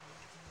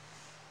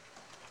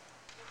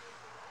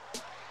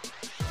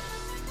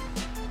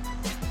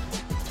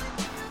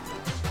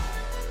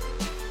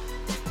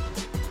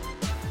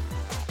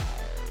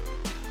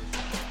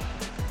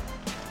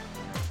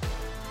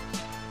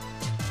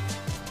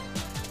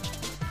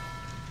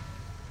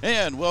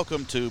And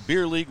welcome to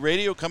Beer League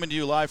Radio, coming to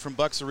you live from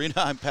Bucks Arena.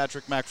 I'm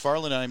Patrick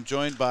Macfarland, and I'm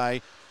joined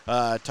by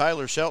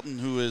Tyler Shelton,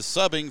 who is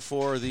subbing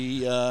for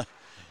the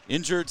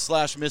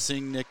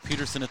injured/missing Nick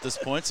Peterson at this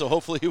point. So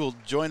hopefully he will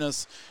join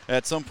us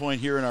at some point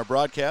here in our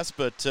broadcast.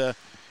 But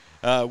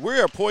we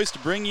are poised to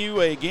bring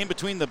you a game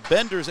between the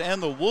Benders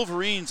and the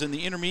Wolverines in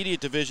the intermediate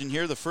division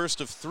here, the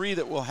first of three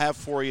that we'll have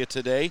for you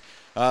today.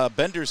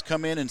 Benders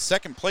come in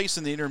second place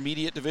in the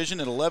intermediate division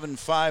at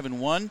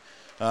 11-5-1.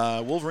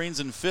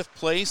 Wolverines in fifth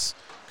place,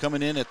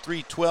 coming in at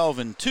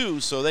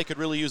 3-12-2, so they could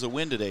really use a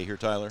win today here,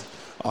 Tyler.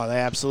 Oh, they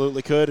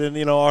absolutely could. And,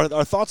 you know,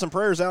 our thoughts and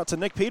prayers out to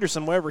Nick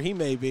Peterson, wherever he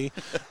may be.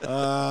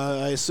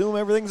 I assume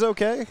everything's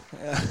okay.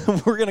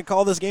 We're going to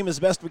call this game as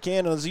best we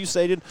can. And as you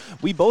stated,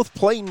 we both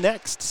play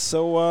next.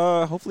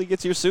 So hopefully he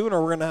gets here soon,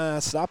 or we're going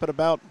to stop at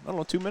about,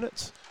 2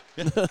 minutes.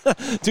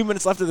 2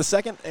 minutes left of the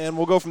second, and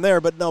we'll go from there.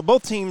 But no,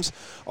 both teams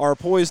are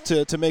poised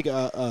to make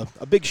a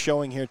big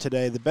showing here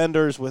today. The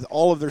Benders with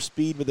all of their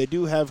speed, but they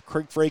do have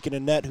Craig Fraken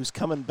in net, who's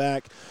coming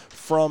back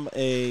from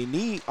a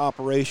knee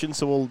operation,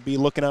 so we'll be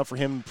looking out for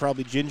him,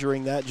 probably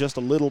gingering that just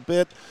a little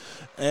bit.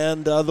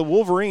 And the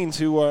Wolverines,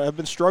 who have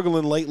been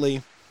struggling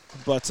lately,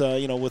 but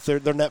with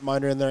their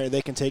netminder in there,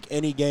 they can take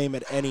any game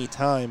at any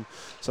time.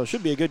 So it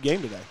should be a good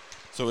game today.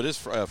 So it is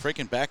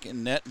Fraken back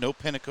in net, no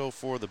Penico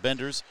for the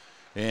Benders.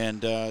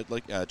 And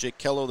Jake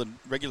Kello, the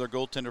regular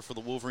goaltender for the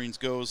Wolverines,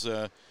 goes.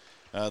 The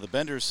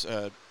Benders,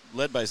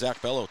 led by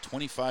Zach Bello,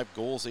 25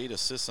 goals, 8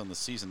 assists on the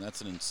season. That's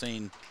an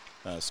insane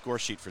score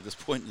sheet for this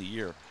point in the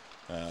year.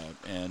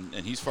 And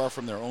he's far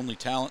from their only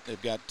talent.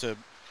 They've got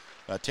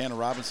Tanner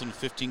Robinson with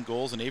 15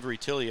 goals, and Avery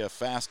Tilley, a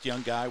fast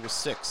young guy, with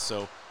 6.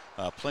 So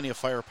plenty of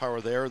firepower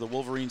there. The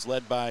Wolverines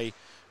led by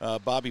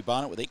Bobby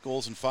Bonnet with 8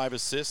 goals and 5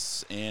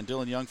 assists, and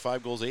Dylan Young,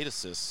 5 goals, 8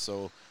 assists.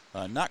 So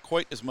not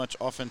quite as much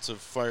offensive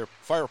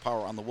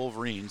firepower on the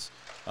Wolverines,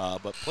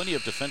 but plenty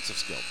of defensive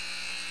skill.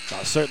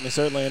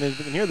 Certainly. And as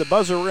we can hear the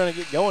buzzer, we're going to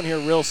get going here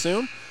real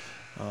soon.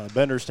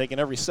 Benders taking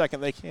every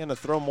second they can to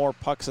throw more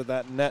pucks at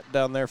that net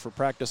down there for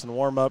practice and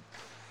warm-up.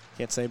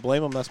 Can't say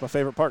blame them. That's my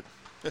favorite part.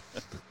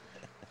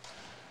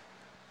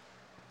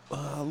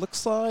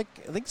 Looks like,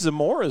 I think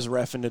Zamora's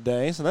reffing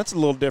today, so that's a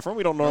little different.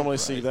 We don't normally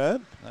see that.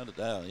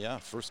 Yeah,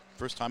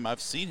 first time I've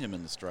seen him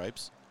in the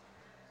stripes.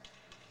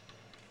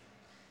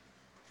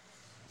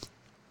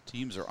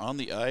 Teams are on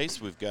the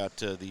ice. We've got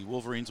the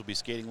Wolverines will be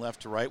skating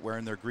left to right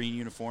wearing their green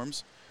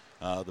uniforms.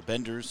 The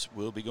Benders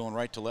will be going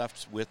right to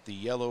left with the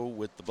yellow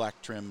with the black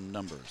trim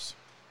numbers.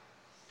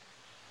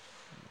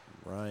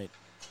 Right.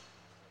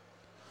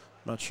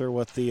 Not sure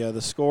what the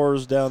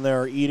scores down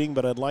there are eating,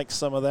 but I'd like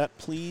some of that,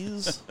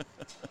 please.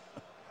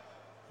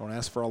 Don't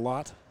ask for a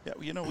lot. Yeah,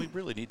 we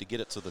really need to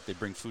get it so that they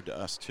bring food to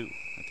us, too.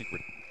 I think we're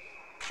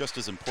just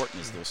as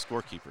important as those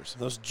scorekeepers.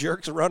 Those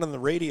jerks running the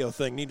radio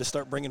thing need to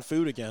start bringing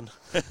food again.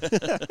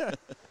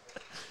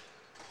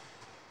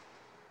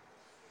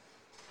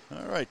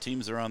 All right,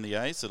 teams are on the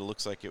ice. It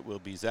looks like it will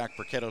be Zach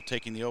Burketto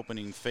taking the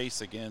opening face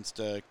against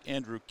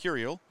Andrew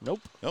Curiel.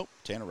 Nope,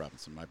 Tanner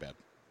Robinson, my bad.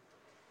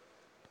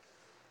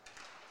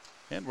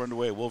 And we're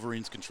underway.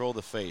 Wolverines control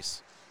the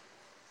face.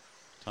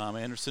 Tom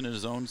Anderson in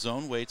his own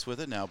zone waits with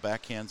it. Now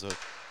backhands a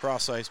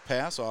cross-ice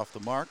pass off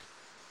the mark.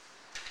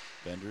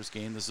 Benders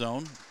gain the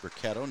zone.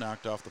 Burketto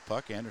knocked off the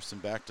puck. Anderson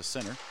back to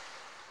center.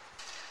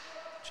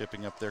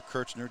 Chipping up there,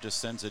 Kirchner just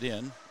sends it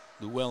in.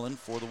 Llewellyn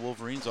for the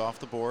Wolverines off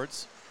the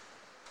boards.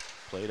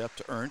 Played up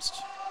to Ernst.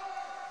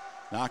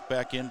 Knocked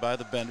back in by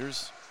the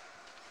Benders.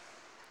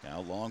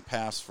 Now long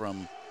pass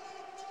from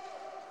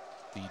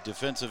the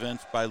defensive end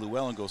by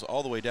Llewellyn. Goes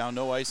all the way down.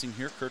 No icing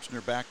here.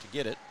 Kirchner back to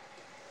get it.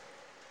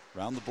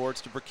 Round the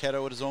boards to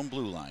Burketto at his own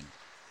blue line.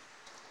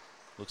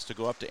 Looks to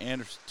go up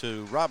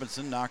to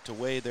Robinson, knocked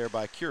away there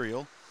by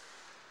Curiel,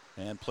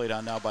 and played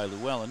on now by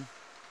Llewellyn.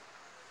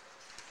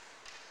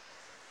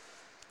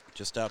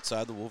 Just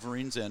outside the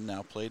Wolverines' end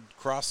now, played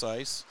cross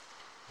ice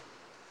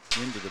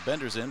into the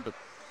Benders' end, but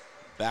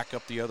back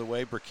up the other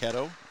way.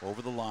 Burketto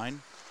over the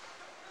line,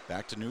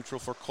 back to neutral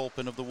for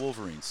Kolpin of the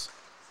Wolverines.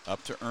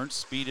 Up to Ernst,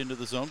 speed into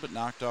the zone, but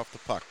knocked off the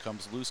puck.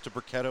 Comes loose to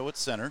Burketto at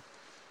center.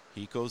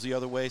 He goes the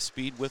other way,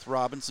 speed with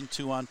Robinson,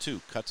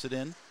 2-on-2. Cuts it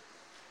in,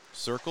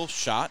 circle,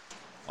 shot.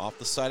 Off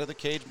the side of the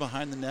cage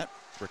behind the net.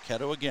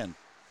 Burketto again.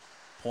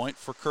 Point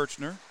for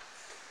Kirchner.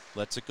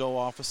 Lets it go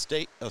off a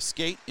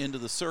skate into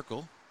the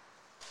circle.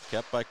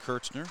 Kept by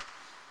Kirchner.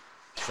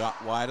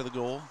 Shot wide of the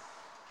goal.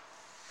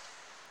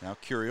 Now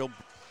Curiel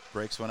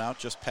breaks one out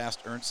just past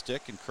Ernst's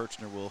stick, and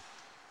Kirchner will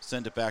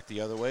send it back the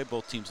other way.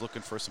 Both teams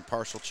looking for some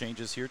partial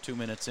changes here, 2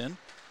 minutes in.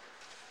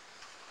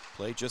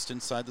 Play just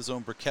inside the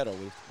zone. Burketto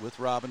with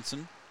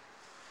Robinson.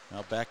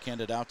 Now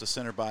backhanded out to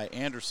center by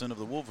Anderson of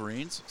the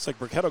Wolverines. Looks like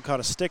Burketto caught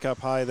a stick up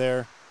high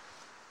there.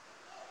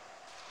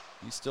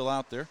 He's still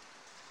out there.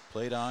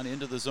 Played on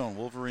into the zone.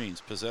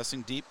 Wolverines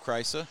possessing deep.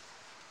 Kreisa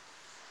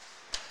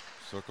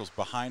circles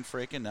behind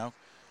Fraken. Now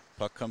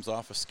puck comes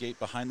off a skate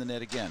behind the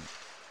net again.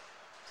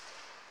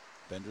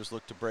 Benders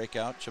look to break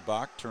out.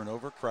 Chabak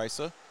turnover.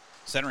 Kreisa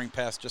centering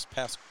pass just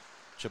past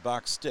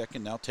Chabak's stick,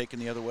 and now taken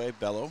the other way.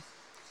 Bello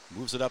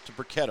moves it up to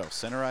Burketto.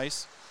 Center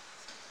ice.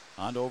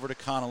 On over to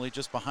Connolly,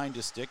 just behind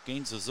his stick,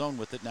 gains the zone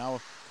with it.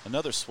 Now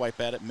another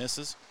swipe at it,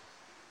 misses.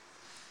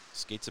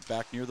 Skates it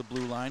back near the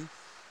blue line.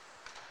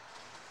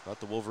 Thought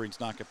the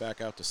Wolverines knock it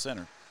back out to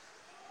center.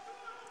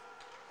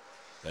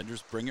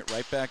 Benders bring it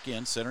right back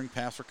in. Centering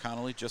pass for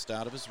Connolly, just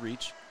out of his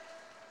reach.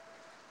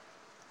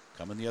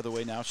 Coming the other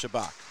way now,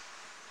 Shabak.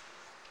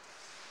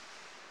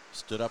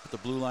 Stood up at the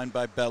blue line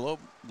by Bello.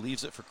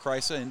 Leaves it for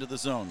Kreisa into the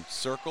zone.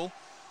 Circle.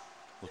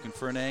 Looking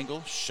for an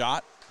angle.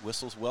 Shot.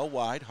 Whistles well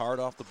wide. Hard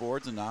off the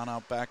boards and on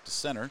out back to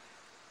center.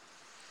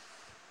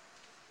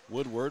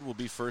 Woodward will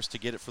be first to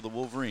get it for the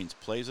Wolverines.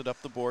 Plays it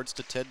up the boards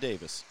to Ted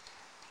Davis.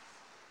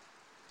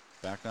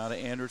 Back now to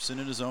Anderson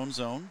in his own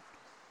zone.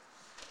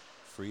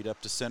 Freed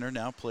up to center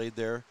now. Played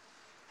there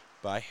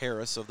by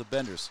Harris of the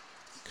Benders.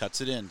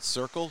 Cuts it in.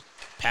 Circle.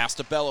 Pass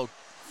to Bello.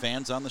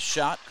 Fans on the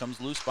shot. Comes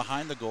loose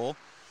behind the goal.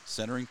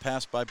 Centering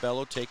pass by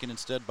Bello. Taken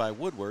instead by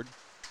Woodward.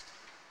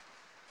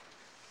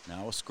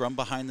 Now a scrum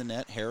behind the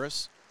net.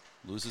 Harris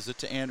loses it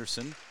to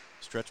Anderson.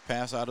 Stretch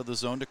pass out of the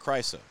zone to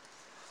Kreisa.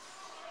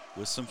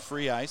 With some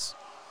free ice.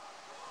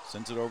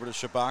 Sends it over to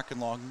Shabak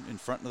and long in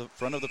front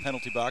of the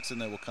penalty box,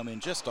 and they will come in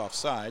just off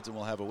sides, and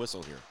we'll have a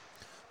whistle here.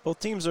 Both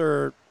teams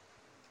are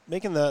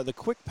making the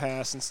quick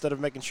pass instead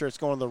of making sure it's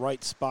going to the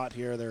right spot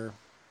here. They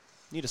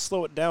need to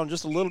slow it down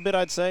just a little bit,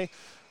 I'd say.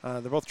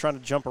 They're both trying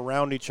to jump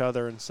around each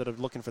other instead of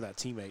looking for that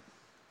teammate.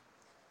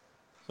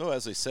 So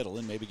as they settle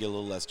in, maybe get a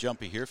little less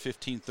jumpy here.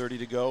 15:30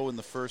 to go in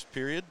the first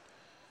period.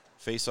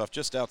 Face-off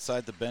just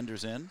outside the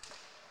Benders' end.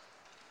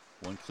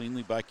 Won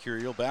cleanly by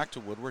Curiel. Back to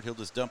Woodward. He'll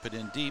just dump it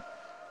in deep.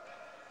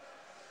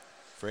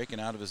 Fraken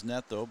out of his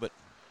net, though, but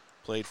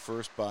played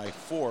first by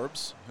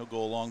Forbes. He'll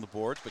go along the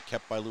boards, but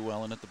kept by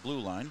Llewellyn at the blue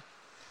line.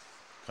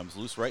 Comes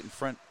loose right in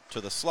front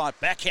to the slot.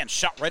 Backhand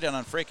shot right in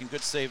on Fraken.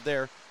 Good save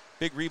there.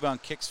 Big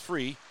rebound, kicks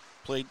free.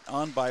 Played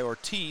on by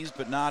Ortiz,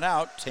 but not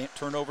out.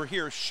 Turnover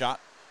here. Shot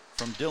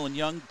from Dylan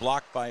Young,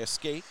 blocked by a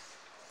skate.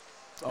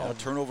 Now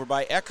turnover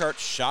by Eckhart.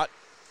 Shot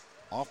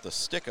off the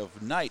stick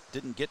of Knight.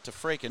 Didn't get to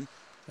Fraken.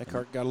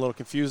 Eckhart got a little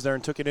confused there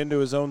and took it into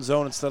his own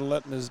zone instead of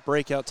letting his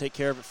breakout take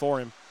care of it for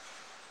him.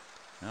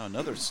 Now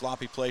another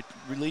sloppy play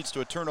leads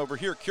to a turnover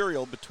here.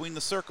 Curiel between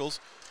the circles.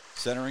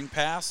 Centering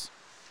pass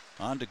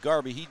on to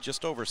Garby. He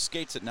just over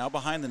skates it now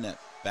behind the net.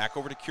 Back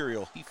over to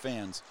Curiel. He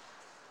fans.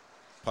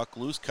 Puck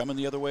loose, coming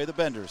the other way, the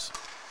Benders.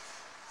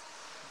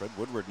 Fred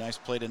Woodward, nice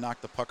play to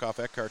knock the puck off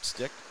Eckhart's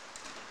stick.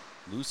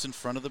 Loose in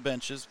front of the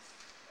benches.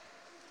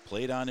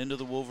 Played on into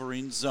the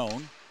Wolverines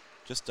zone.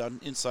 Just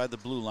inside the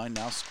blue line,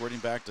 now squirting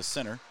back to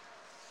center.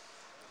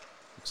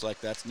 Looks like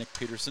that's Nick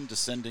Peterson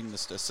ascending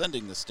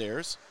the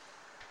stairs.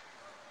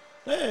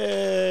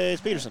 Hey,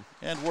 it's Peterson.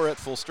 And we're at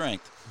full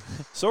strength.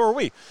 So are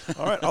we.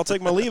 All right, I'll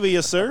take my leave of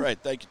you, sir. All right,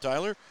 thank you,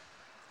 Tyler.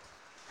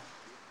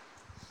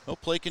 No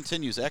play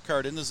continues.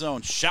 Eckhart in the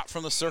zone. Shot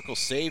from the circle.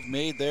 Save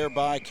made there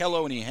by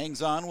Kello, and he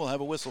hangs on. We'll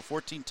have a whistle.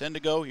 14:10 to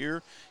go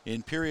here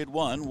in period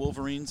one.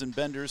 Wolverines and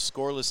Benders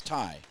scoreless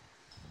tie.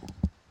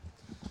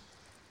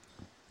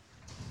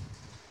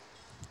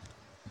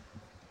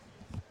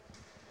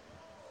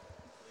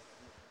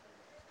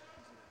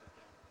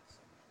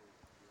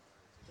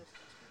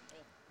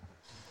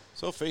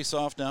 So face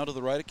off now to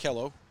the right of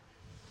Kello.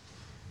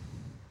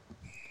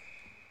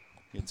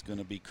 It's going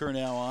to be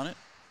Curnow on it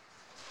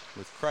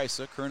with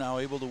Kreisa.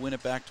 Curnow able to win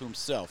it back to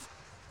himself.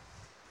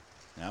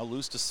 Now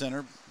loose to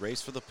center,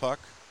 race for the puck.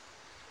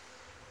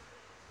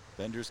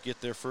 Benders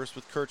get there first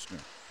with Kirchner.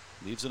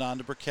 Leaves it on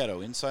to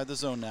Burketto, inside the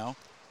zone now.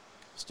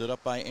 Stood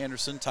up by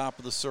Anderson, top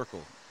of the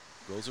circle.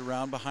 Goes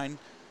around behind,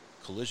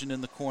 collision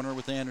in the corner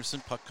with Anderson.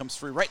 Puck comes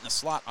free right in the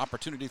slot.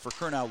 Opportunity for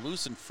Curnow,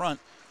 loose in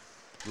front.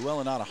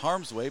 Llewellyn out of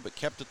harm's way, but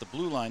kept at the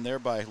blue line there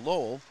by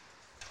Lowell.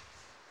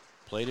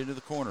 Played into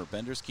the corner.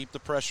 Benders keep the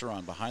pressure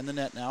on. Behind the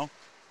net now.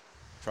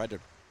 Tried to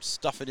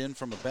stuff it in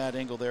from a bad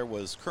angle there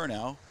was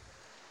Curnow.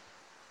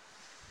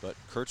 But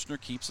Kirchner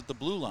keeps at the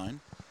blue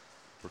line.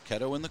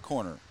 Burketto in the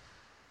corner.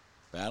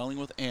 Battling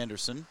with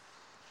Anderson.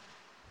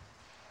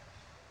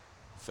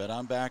 Fed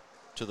on back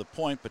to the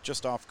point, but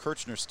just off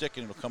Kirchner's stick,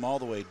 and it'll come all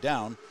the way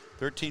down.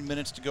 13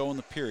 minutes to go in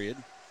the period.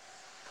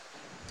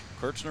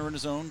 Kirchner in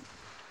his own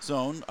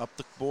zone, up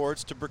the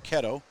boards to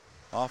Burketto.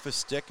 Off his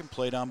stick and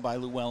played on by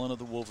Llewellyn of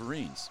the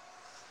Wolverines.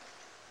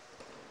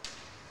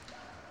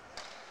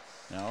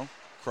 Now,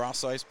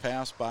 cross ice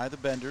pass by the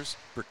Benders.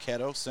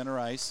 Burketto, center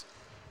ice.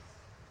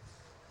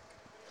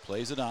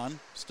 Plays it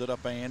on. Stood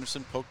up by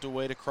Anderson, poked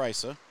away to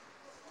Kreisa.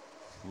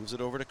 Moves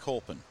it over to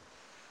Kolpin.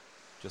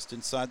 Just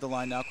inside the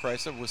line now,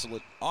 Kreisa whistle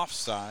it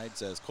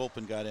offsides as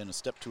Kolpin got in a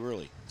step too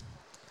early.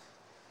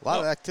 A lot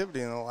of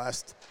activity in the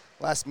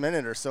last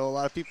minute or so. A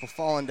lot of people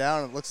falling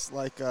down. It looks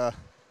like we're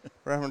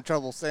having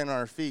trouble staying on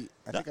our feet.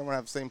 I think I'm going to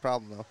have the same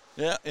problem,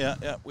 though.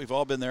 Yeah. We've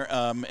all been there.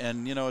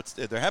 And, you know,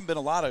 there have been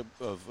a lot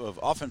of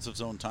offensive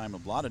zone time,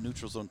 a lot of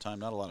neutral zone time,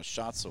 not a lot of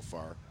shots so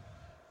far.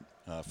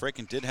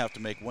 Fraken did have to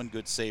make one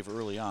good save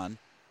early on,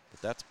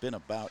 but that's been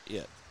about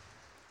it.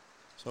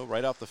 So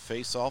right off the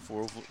face-off,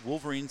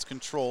 Wolverines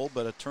control,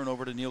 but a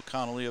turnover to Neil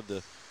Connolly of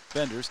the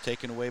Benders,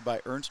 taken away by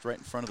Ernst right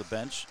in front of the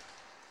bench.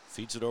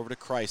 Feeds it over to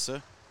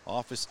Kreisa.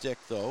 Off his stick,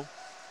 though.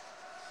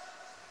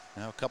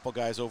 Now a couple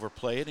guys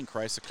overplay it, and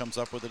Kreisa comes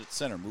up with it at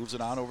center. Moves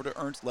it on over to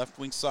Ernst, left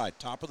wing side,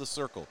 top of the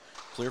circle.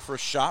 Clear for a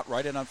shot,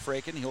 right in on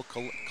Fraken. He'll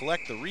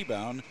collect the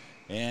rebound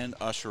and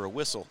usher a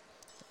whistle.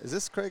 Is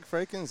this Craig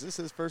Fraken? Is this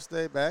his first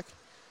day back?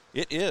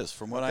 It is,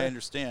 from what I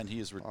understand. He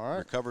has right.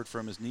 recovered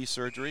from his knee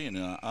surgery and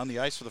on the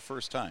ice for the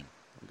first time.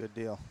 Good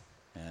deal.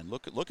 And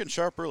looking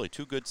sharp early,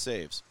 2 good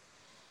saves.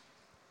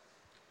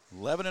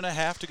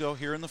 11.5 to go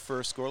here in the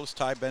first. Scoreless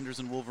tie, Benders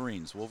and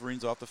Wolverines.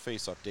 Wolverines off the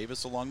faceoff.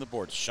 Davis along the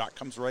board. Shot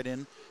comes right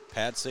in.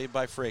 Pad saved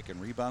by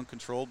Fraken. Rebound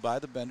controlled by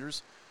the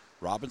Benders.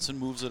 Robinson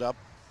moves it up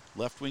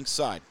left wing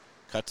side.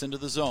 Cuts into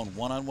the zone.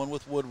 One-on-one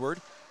with Woodward.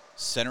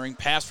 Centering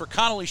pass for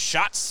Connolly.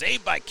 Shot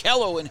saved by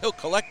Kello, and he'll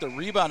collect the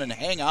rebound and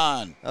hang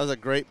on. That was a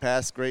great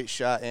pass, great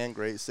shot, and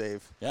great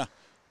save. Yeah.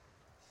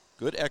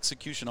 Good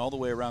execution all the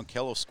way around.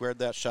 Kello squared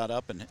that shot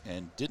up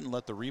and didn't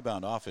let the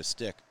rebound off his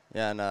stick.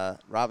 Yeah, and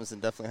Robinson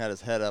definitely had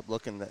his head up,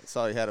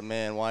 saw he had a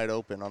man wide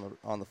open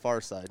on the far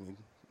side, and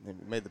he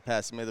made the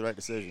pass. He made the right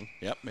decision.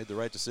 Yep, made the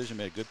right decision,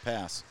 made a good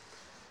pass.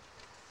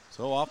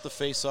 So off the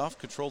face-off,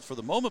 controlled for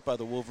the moment by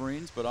the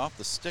Wolverines, but off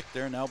the stick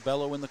there. Now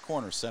Bello in the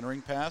corner,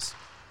 centering pass.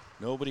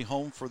 Nobody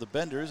home for the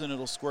Benders, and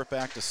it'll squirt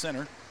back to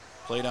center.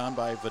 Played on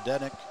by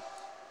Vodenik.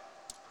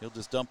 He'll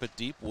just dump it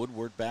deep.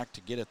 Woodward back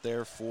to get it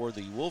there for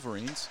the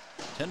Wolverines.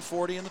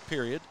 10:40 in the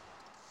period.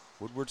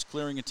 Woodward's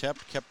clearing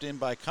attempt, kept in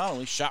by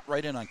Connolly. Shot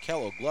right in on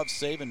Kello. Glove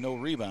save and no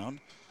rebound.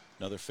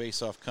 Another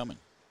face-off coming.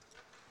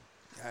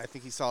 I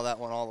think he saw that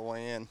one all the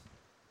way in.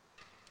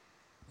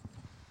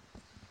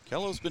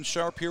 Kello's been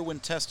sharp here when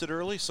tested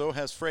early, so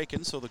has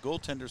Fraken, so the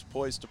goaltender's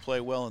poised to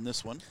play well in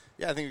this one.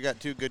 Yeah, I think we got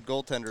 2 good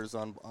goaltenders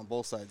on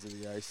both sides of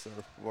the ice,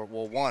 or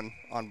one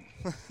on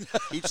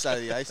each side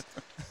of the ice.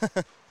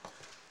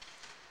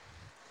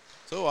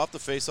 So off the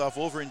face-off,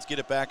 Wolverines get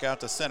it back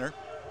out to center.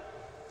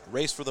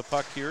 Race for the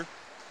puck here.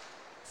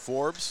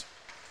 Forbes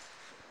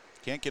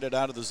can't get it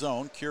out of the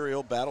zone.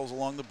 Curiel battles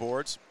along the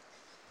boards.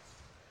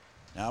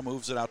 Now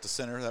moves it out to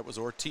center. That was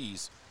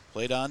Ortiz.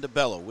 Played on to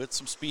Bello with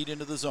some speed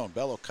into the zone.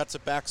 Bello cuts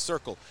it back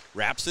circle,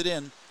 wraps it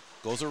in,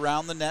 goes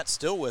around the net,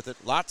 still with it.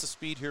 Lots of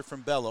speed here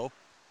from Bello.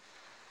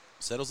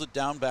 Settles it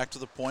down back to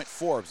the point.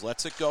 Forbes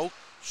lets it go.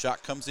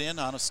 Shot comes in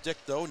on a stick,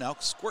 though. Now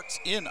squirts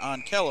in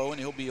on Kello, and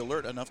he'll be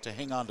alert enough to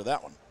hang on to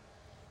that one.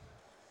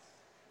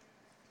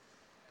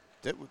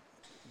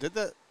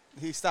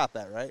 He stopped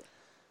that, right?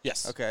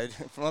 Yes. Okay,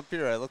 from up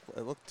here, it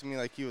looked to me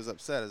like he was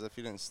upset, as if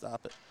he didn't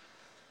stop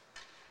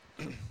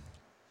it.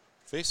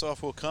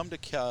 Face-off will come to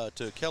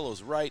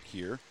Kello's right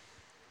here.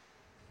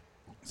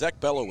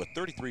 Zach Bello with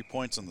 33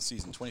 points on the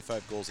season,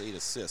 25 goals, 8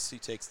 assists. He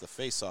takes the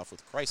face-off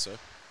with Kreisa.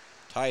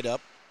 Tied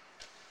up.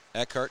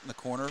 Eckhart in the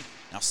corner.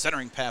 Now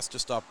centering pass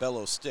just off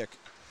Bello's stick.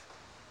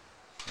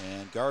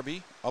 And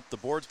Garby up the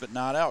boards but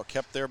not out.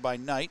 Kept there by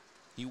Knight.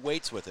 He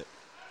waits with it.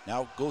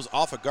 Now goes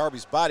off of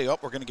Garby's body.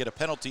 We're going to get a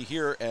penalty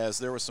here as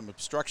there was some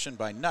obstruction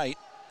by Knight.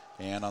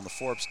 And on the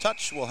Forbes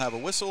touch, we'll have a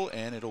whistle,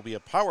 and it'll be a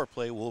power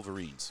play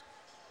Wolverines.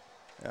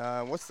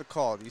 What's the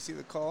call? Do you see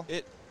the call?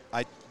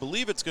 I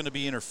believe it's going to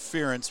be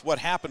interference. What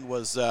happened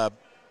was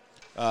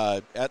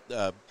Knight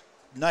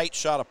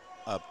shot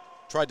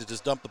tried to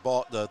just dump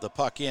the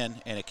puck in,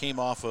 and it came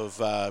off of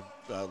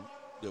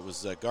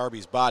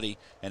Garby's body.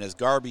 And as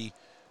Garby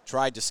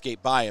tried to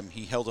skate by him,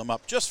 he held him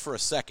up just for a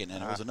second,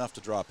 and it was enough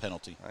to draw a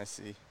penalty. I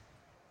see.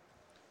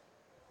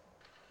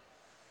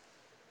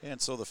 And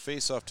so the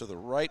face-off to the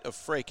right of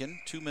Fraken.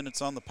 2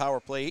 minutes on the power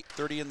play,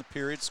 8:30 in the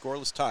period,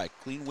 scoreless tie.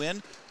 Clean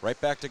win, right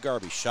back to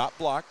Garby. Shot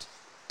blocked.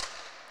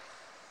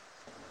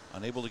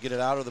 Unable to get it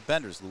out of the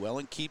Benders.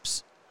 Llewellyn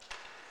keeps.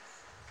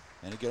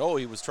 And again,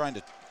 he was trying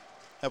to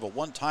have a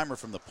one-timer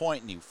from the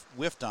point, and he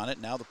whiffed on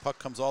it. Now the puck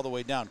comes all the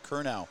way down.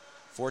 Curnow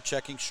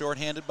forechecking,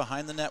 shorthanded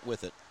behind the net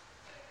with it.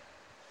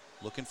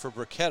 Looking for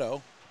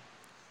Bricketto.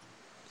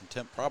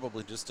 Content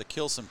probably just to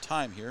kill some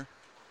time here.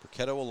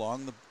 Bricketto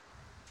along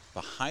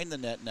behind the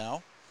net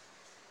now.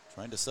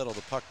 Trying to settle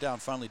the puck down.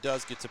 Finally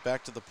does. Gets it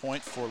back to the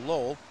point for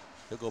Lowell.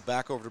 He'll go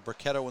back over to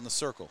Bricketto in the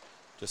circle.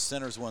 Just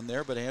centers one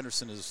there, but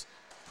Anderson is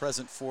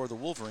present for the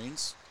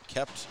Wolverines.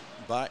 Kept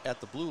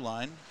at the blue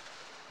line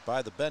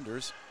by the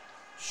Benders.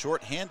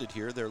 Short-handed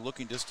here. They're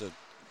looking just to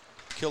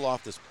kill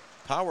off this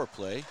power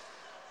play.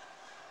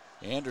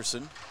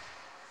 Anderson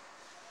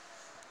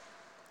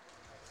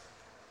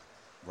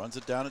runs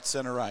it down at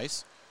center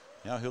ice.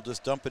 Now he'll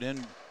just dump it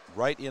in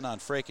right in on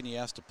Fraken. He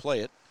has to play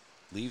it.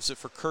 Leaves it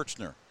for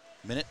Kirchner.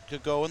 Minute to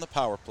go in the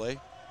power play.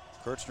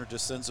 Kirchner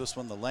just sends this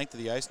one the length of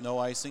the ice. No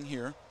icing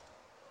here.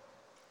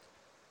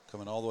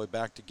 Coming all the way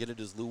back to get it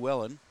is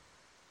Llewellyn.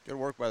 Good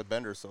work by the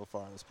Benders so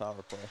far in this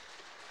power play.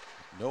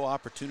 No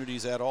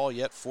opportunities at all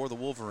yet for the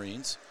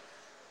Wolverines.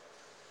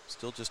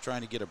 Still just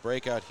trying to get a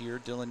breakout here.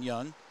 Dylan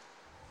Young.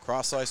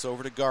 Cross ice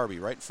over to Garby,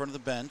 right in front of the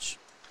bench.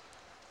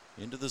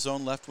 Into the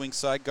zone, left wing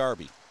side,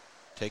 Garby.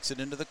 Takes it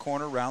into the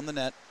corner, round the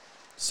net.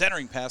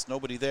 Centering pass,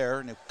 nobody there,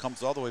 and it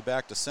comes all the way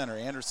back to center.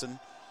 Anderson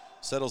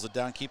settles it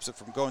down, keeps it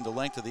from going the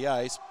length of the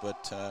ice,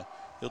 but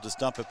he'll just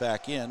dump it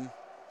back in.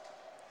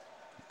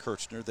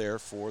 Kirchner there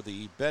for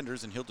the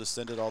Benders, and he'll just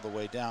send it all the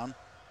way down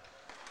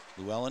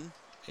Llewellyn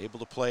able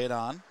to play it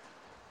on.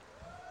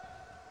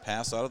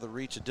 Pass out of the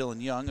reach of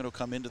Dylan Young. It'll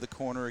come into the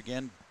corner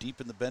again,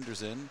 deep in the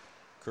Benders end.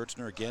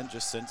 Kirchner again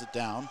just sends it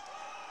down.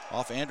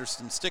 Off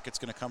Anderson's stick, it's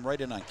going to come right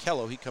in on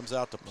Kello. He comes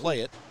out to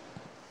play it.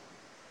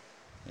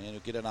 And he'll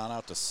get it on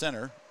out to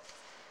center.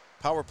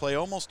 Power play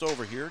almost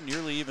over here,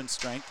 nearly even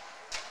strength.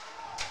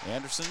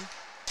 Anderson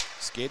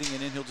skating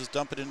it in, he'll just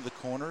dump it into the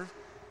corner.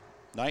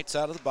 Knight's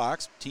out of the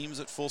box, team's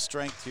at full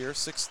strength here,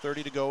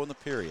 6:30 to go in the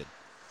period.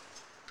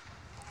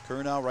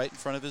 Curnow right in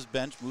front of his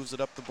bench, moves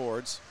it up the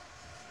boards.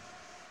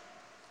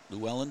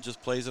 Llewellyn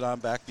just plays it on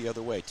back the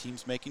other way.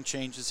 Team's making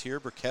changes here.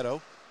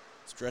 Burketto,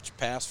 stretch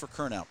pass for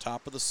Curnow,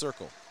 top of the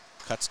circle.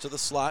 Cuts to the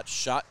slot,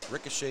 shot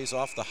ricochets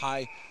off the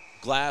high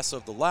glass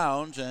of the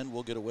lounge, and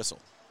we'll get a whistle.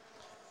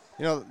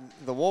 You know,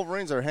 the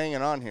Wolverines are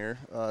hanging on here,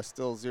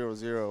 still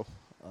 0-0.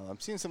 I'm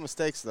seeing some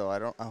mistakes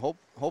though.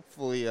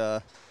 Hopefully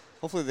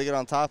they get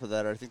on top of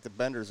that. I think the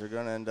Benders are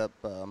going to end up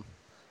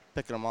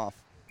picking them off.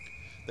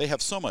 They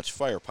have so much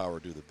firepower,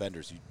 do the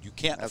Benders. You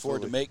can't Absolutely.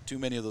 afford to make too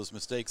many of those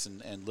mistakes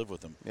and live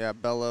with them. Yeah,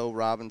 Bello,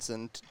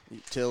 Robinson,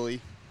 Tilly.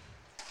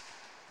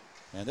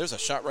 And there's a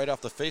shot right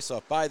off the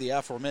faceoff by the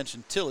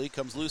aforementioned Tilly.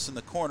 Comes loose in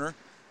the corner.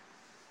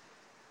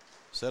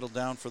 Settled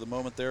down for the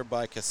moment there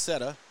by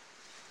Cassetta.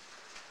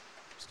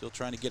 Still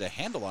trying to get a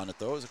handle on it,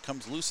 though, as it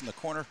comes loose in the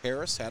corner.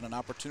 Harris had an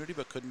opportunity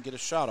but couldn't get a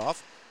shot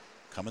off.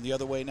 Coming the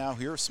other way now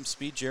here, some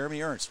speed.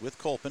 Jeremy Ernst with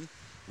Kolpin.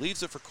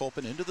 Leaves it for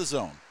Kolpin into the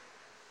zone.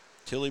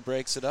 Tilly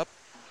breaks it up.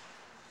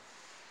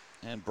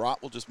 And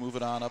Brott will just move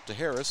it on up to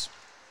Harris.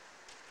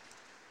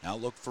 Now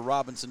look for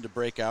Robinson to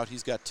break out.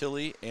 He's got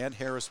Tilly and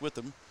Harris with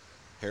him.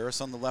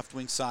 Harris on the left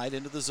wing side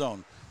into the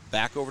zone.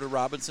 Back over to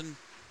Robinson.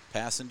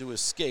 Pass into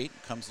his skate.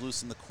 Comes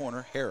loose in the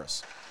corner.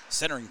 Harris.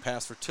 Centering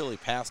pass for Tilly.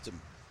 Past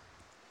him.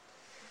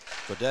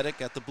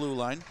 Vodetic at the blue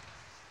line.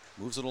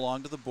 Moves it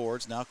along to the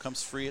boards. Now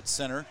comes free at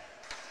center.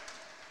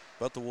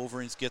 But the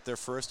Wolverines get there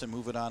first and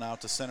move it on out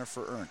to center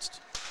for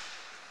Ernst.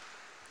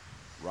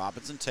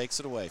 Robinson takes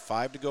it away.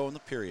 5 to go in the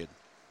period.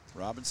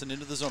 Robinson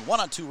into the zone.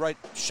 1-on-2 right.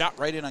 Shot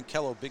right in on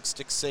Kello. Big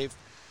stick save.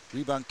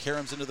 Rebound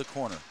Karams into the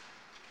corner.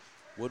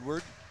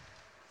 Woodward.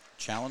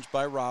 Challenged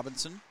by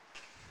Robinson.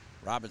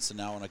 Robinson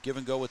now on a give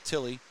and go with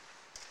Tilly.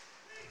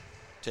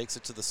 Takes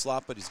it to the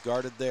slot, but he's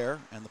guarded there.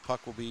 And the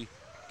puck will be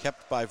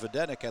kept by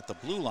Vodetic at the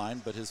blue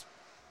line, but his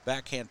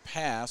backhand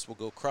pass will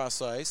go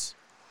cross ice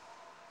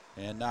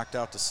and knocked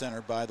out to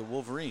center by the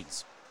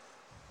Wolverines.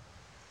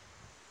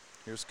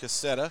 Here's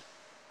Cassetta.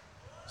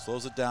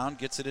 Slows it down,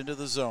 gets it into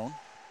the zone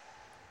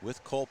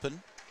with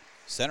Kolpin.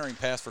 Centering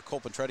pass for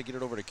Kolpin. Try to get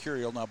it over to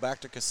Curiel. Now back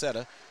to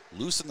Cassetta.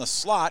 Loose in the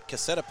slot.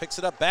 Cassetta picks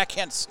it up.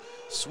 Backhand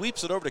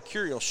sweeps it over to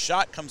Curiel.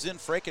 Shot comes in.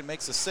 Fraken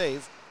makes a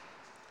save.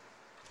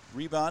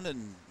 Rebound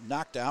and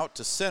knocked out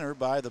to center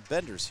by the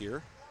Benders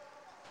here.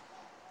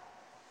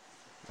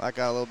 That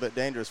got a little bit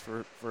dangerous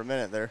for a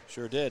minute there.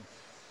 Sure did.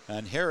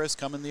 And Harris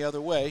coming the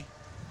other way.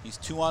 He's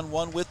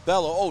 2-on-1 with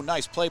Bello. Oh,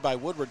 nice play by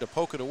Woodward to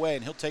poke it away,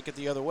 and he'll take it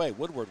the other way.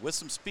 Woodward with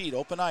some speed,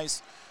 open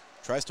ice.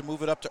 Tries to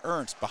move it up to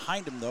Ernst.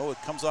 Behind him, though, it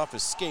comes off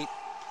his skate.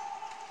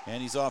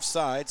 And he's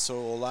offside, so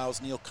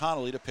allows Neil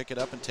Connolly to pick it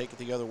up and take it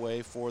the other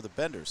way for the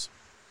Benders.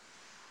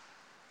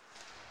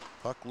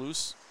 Puck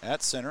loose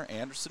at center.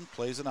 Anderson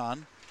plays it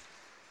on.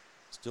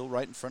 Still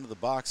right in front of the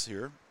box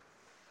here.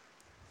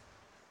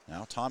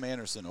 Now Tom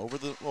Anderson over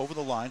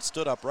the line,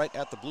 stood up right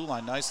at the blue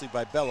line nicely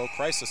by Bello.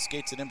 Kreisa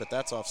skates it in, but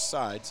that's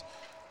offsides,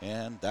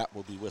 and that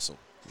will be whistled.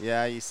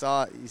 Yeah, you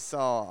saw.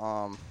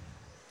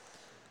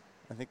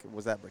 I think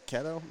was that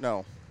Burketto?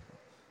 No,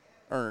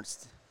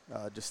 Ernst.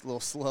 Just a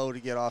little slow to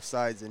get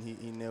offsides, and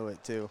he knew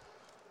it too.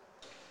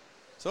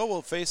 So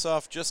we'll face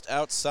off just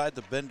outside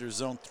the Benders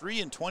zone.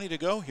 3:20 to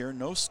go here.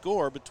 No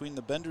score between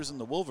the Benders and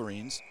the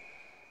Wolverines.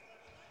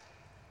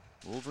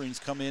 Wolverines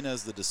come in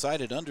as the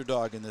decided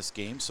underdog in this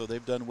game, so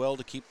they've done well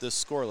to keep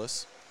this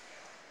scoreless.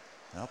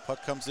 Now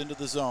puck comes into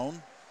the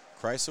zone.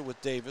 Kreisa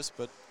with Davis,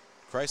 but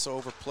Kreisa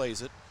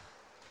overplays it.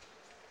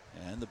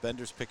 And the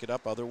Benders pick it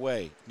up other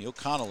way. Neil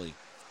Connolly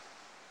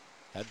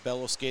had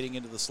Bello skating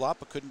into the slot,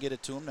 but couldn't get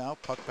it to him. Now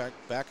puck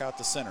back out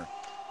to center.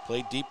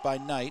 Played deep by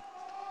Knight.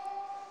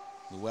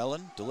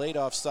 Llewellyn, delayed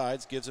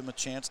offsides, gives him a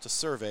chance to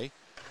survey.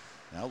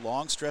 Now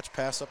long stretch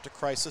pass up to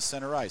Kreisa,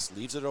 center ice.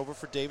 Leaves it over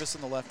for Davis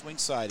on the left wing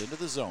side, into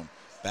the zone.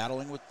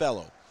 Battling with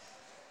Bello.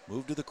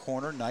 Move to the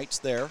corner, Knight's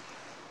there.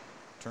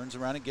 Turns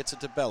around and gets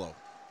it to Bello.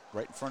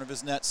 Right in front of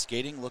his net,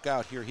 skating, look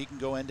out here, he can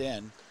go end to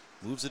end.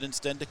 Moves it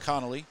instead to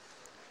Connolly.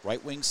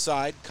 Right wing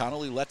side,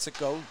 Connolly lets it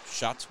go.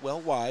 Shots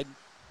well wide.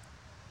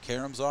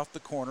 Karams off the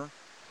corner.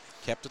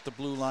 Kept at the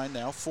blue line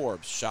now,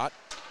 Forbes. Shot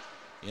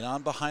in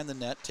on behind the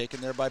net,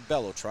 taken there by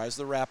Bello. Tries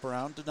the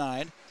wraparound,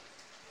 denied.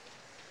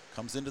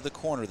 Comes into the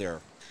corner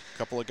there. A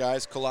couple of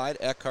guys collide.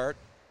 Eckhart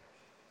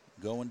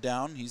going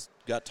down. He's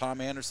got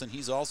Tom Anderson.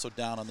 He's also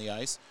down on the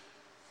ice.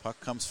 Puck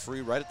comes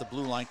free right at the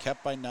blue line.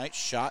 Kept by Knight.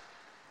 Shot.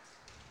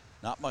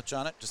 Not much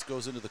on it. Just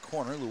goes into the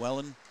corner.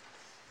 Llewellyn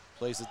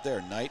plays it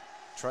there. Knight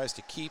tries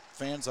to keep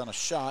fans on a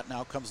shot.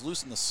 Now comes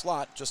loose in the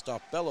slot just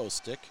off Bello's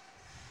stick.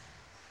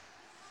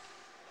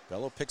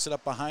 Bello picks it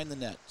up behind the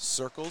net.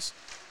 Circles.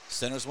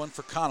 Centers one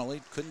for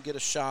Connolly. Couldn't get a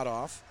shot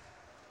off.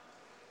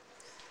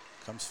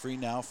 Comes free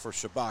now for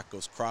Shabak.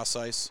 Goes cross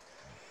ice.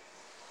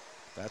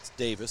 That's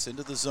Davis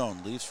into the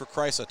zone. Leaves for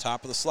Kreisa,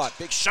 top of the slot.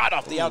 Big shot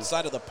off the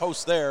outside of the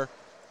post there.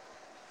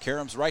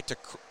 Karem's right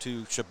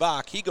to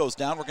Shabak. He goes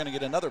down. We're going to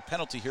get another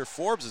penalty here.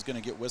 Forbes is going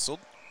to get whistled.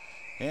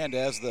 And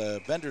as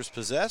the Benders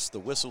possess, the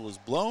whistle is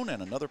blown,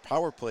 and another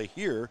power play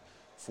here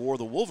for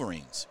the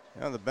Wolverines.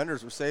 Yeah, the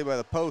Benders were saved by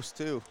the post,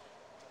 too.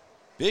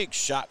 Big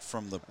shot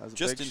from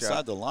just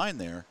inside the line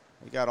there.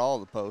 He got all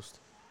of the post.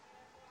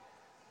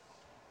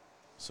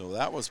 So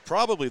that was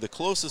probably the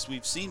closest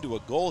we've seen to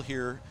a goal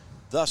here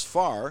thus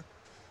far.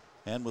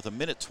 And with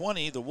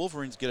 1:20, the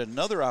Wolverines get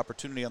another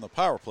opportunity on the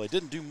power play.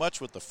 Didn't do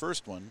much with the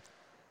first one.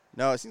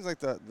 No, it seems like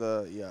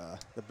the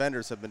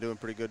Benders have been doing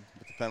pretty good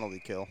with the penalty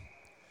kill.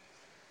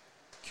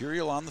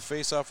 Curiel on the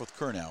faceoff with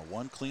Curnow.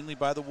 Won cleanly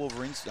by the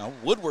Wolverines. Now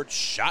Woodward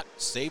shot,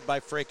 saved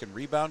by Fraken.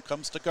 Rebound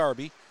comes to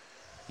Garby.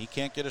 He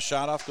can't get a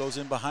shot off, goes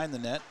in behind the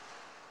net.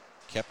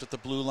 Kept at the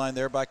blue line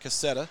there by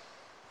Cassetta.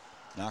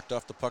 Knocked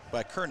off the puck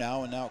by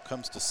Curnow, and now it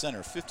comes to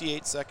center.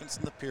 58 seconds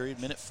in the period,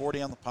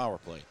 1:40 on the power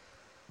play.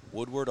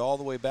 Woodward all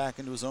the way back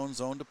into his own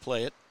zone to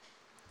play it.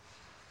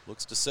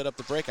 Looks to set up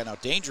the breakout. Now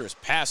dangerous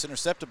pass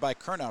intercepted by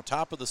Curnow.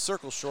 Top of the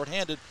circle,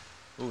 shorthanded.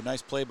 Ooh,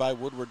 nice play by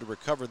Woodward to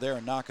recover there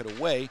and knock it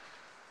away.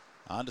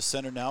 On to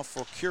center now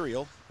for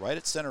Curiel. Right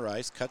at center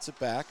ice, cuts it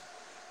back.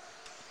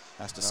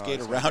 Has to skate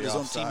around his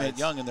own teammate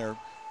Young, and they're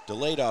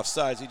delayed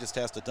offsides. He just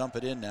has to dump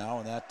it in now,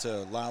 and that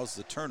allows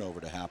the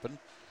turnover to happen.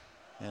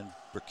 And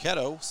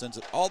Bricketto sends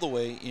it all the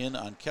way in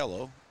on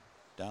Kello.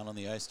 Down on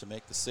the ice to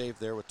make the save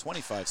there with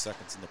 25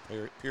 seconds in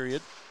the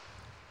period.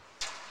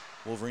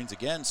 Wolverines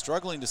again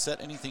struggling to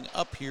set anything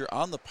up here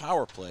on the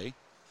power play.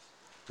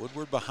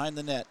 Woodward behind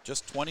the net,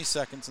 just 20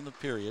 seconds in the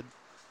period.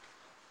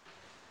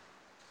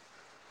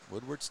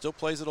 Woodward still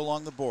plays it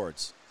along the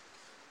boards.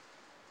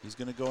 He's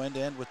going to go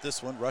end-to-end with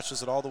this one,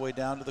 rushes it all the way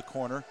down to the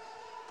corner.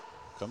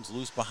 Comes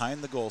loose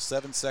behind the goal,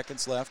 7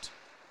 seconds left.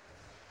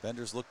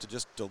 Benders look to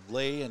just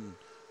delay and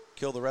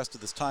kill the rest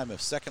of this time. A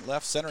second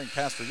left, centering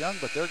pass for Young,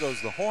 but there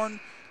goes the horn.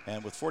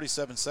 And with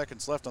 47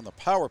 seconds left on the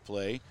power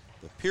play,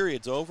 the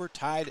period's over,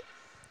 tied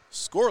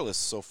scoreless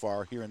so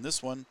far here in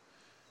this one.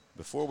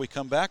 Before we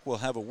come back, we'll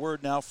have a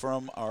word now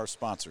from our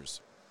sponsors.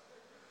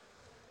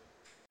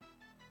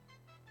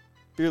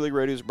 Beer League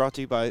Radio is brought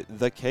to you by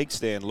The Keg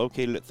Stand,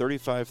 located at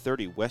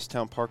 3530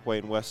 Westtown Parkway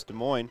in West Des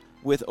Moines.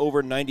 With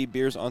over 90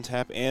 beers on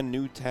tap and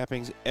new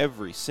tappings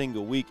every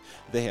single week,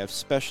 they have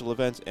special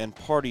events and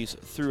parties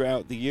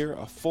throughout the year,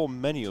 a full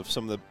menu of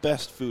some of the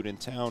best food in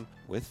town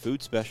with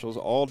food specials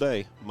all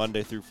day,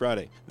 Monday through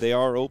Friday. They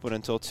are open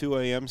until 2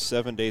 a.m.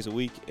 7 days a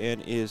week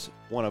and is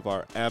one of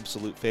our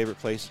absolute favorite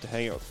places to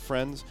hang out with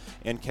friends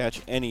and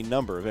catch any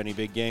number of any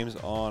big games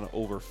on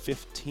over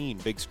 15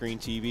 big screen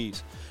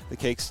TVs. The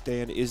Cake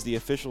Stand is the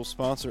official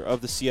sponsor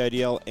of the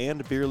CIDL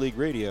and Beer League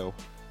Radio.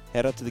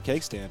 Head up to the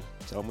Cake Stand.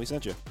 Tell them we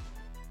sent you.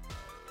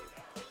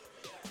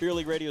 Beer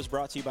League Radio is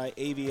brought to you by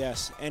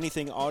AVS,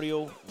 Anything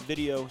Audio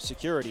Video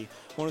Security,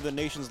 one of the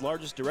nation's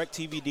largest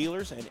DirecTV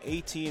dealers and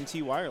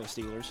AT&T wireless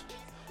dealers.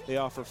 They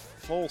offer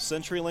full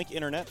CenturyLink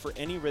internet for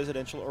any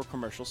residential or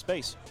commercial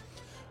space.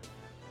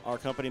 Our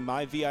company,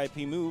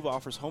 MyVIP Move,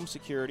 offers home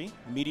security,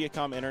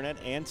 MediaCom internet,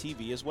 and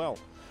TV as well.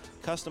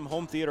 Custom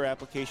home theater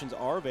applications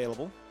are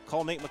available.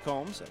 Call Nate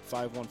McCombs at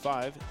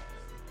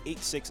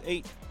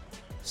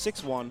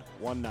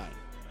 515-868-6119.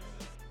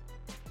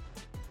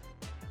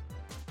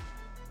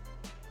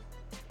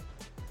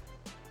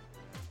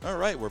 All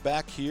right, we're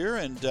back here,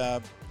 and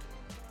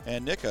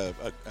Nick, a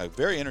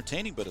very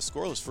entertaining but a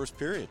scoreless first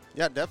period.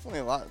 Yeah,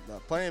 definitely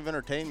plenty of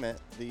entertainment.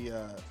 The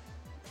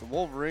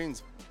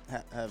Wolverines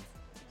have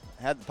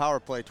had the power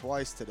play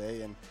twice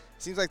today, and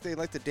it seems like they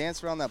like to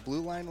dance around that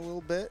blue line a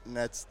little bit, and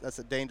that's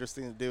a dangerous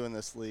thing to do in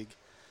this league.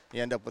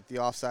 You end up with the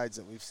offsides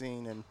that we've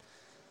seen,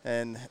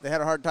 and they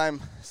had a hard time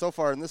so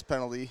far in this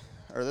penalty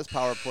or this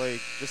power play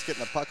just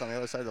getting the puck on the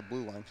other side of the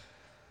blue line.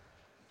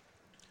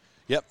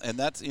 Yep, and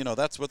that's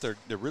what they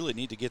really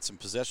need to get some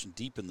possession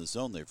deep in the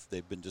zone.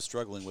 They've been just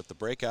struggling with the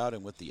breakout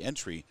and with the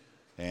entry,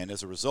 and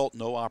as a result,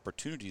 no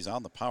opportunities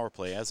on the power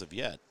play as of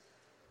yet.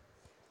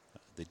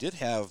 They did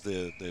have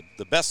the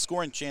best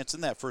scoring chance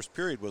in that first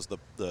period was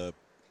the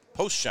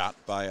post shot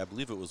by, I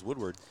believe it was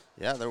Woodward.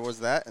 Yeah, there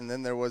was that, and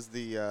then there was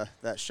the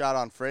that shot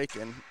on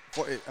Fraken.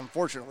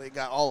 Unfortunately, it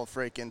got all of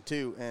Fraken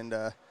too, and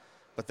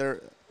but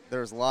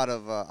there's a lot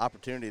of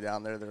opportunity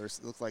down there. It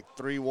looked like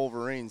 3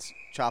 Wolverines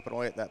chopping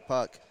away at that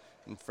puck,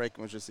 and Fraken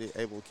was just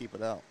able to keep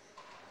it out.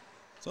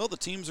 So the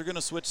teams are going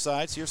to switch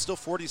sides here. Still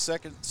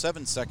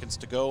 7 seconds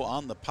to go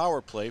on the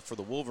power play for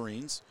the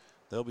Wolverines.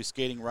 They'll be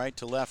skating right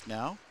to left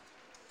now.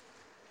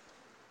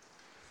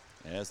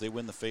 As they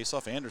win the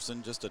faceoff,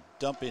 Anderson just a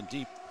dump in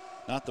deep.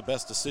 Not the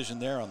best decision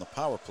there on the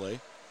power play.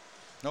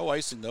 No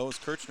icing, though, as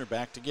Kirchner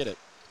back to get it.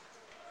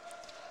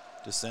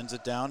 Just sends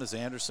it down as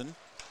Anderson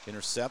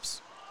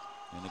intercepts.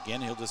 And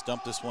again, he'll just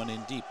dump this one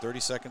in deep. 30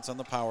 seconds on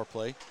the power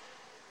play.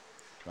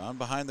 Round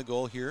behind the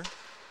goal here.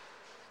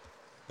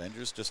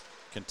 Benders just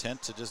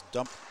content to just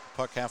dump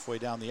puck halfway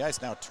down the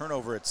ice. Now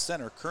turnover at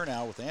center.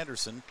 Curnow with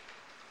Anderson.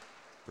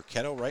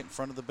 Burketto right in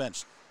front of the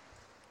bench.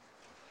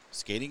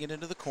 Skating it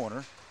into the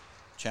corner.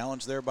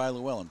 Challenge there by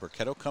Llewellyn.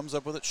 Burketto comes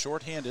up with it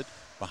shorthanded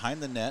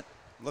behind the net.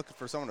 Looking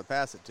for someone to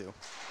pass it to.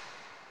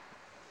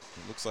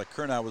 It looks like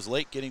Curnow was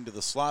late getting to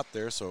the slot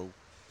there, so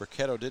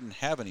Burketto didn't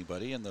have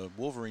anybody, and the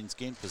Wolverines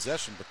gained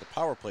possession, but the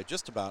power play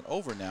just about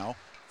over now.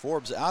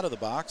 Forbes out of the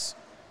box,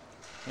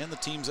 and the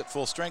team's at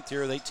full strength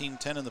here with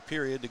 18:10 in the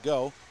period to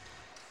go.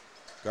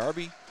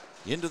 Garby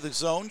into the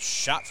zone,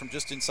 shot from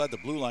just inside the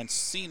blue line,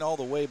 seen all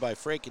the way by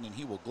Fraken, and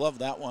he will glove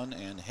that one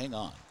and hang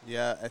on.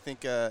 Yeah, I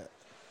think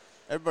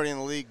everybody in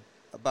the league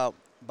about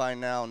by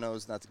now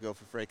knows not to go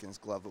for Fraken's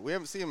glove, but we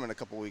haven't seen him in a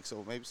couple weeks,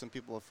 so maybe some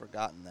people have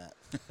forgotten that.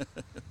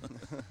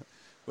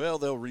 Well,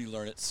 they'll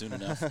relearn it soon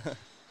enough.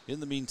 In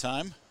the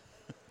meantime,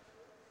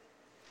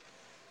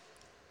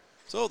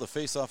 so the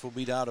faceoff will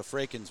be out of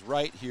Fraken's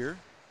right here.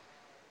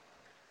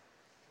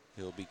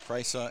 It'll be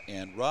Kreisa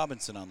and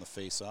Robinson on the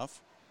faceoff.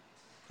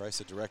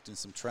 Kreisa directing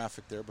some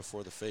traffic there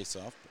before the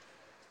faceoff.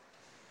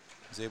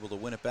 He's able to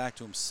win it back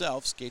to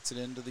himself, skates it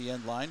into the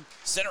end line.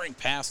 Centering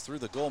pass through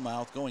the goal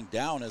mouth, going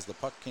down as the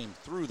puck came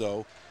through,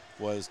 though,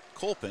 was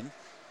Kolpin.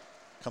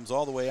 Comes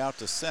all the way out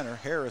to center.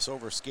 Harris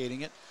over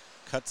skating it,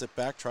 cuts it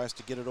back, tries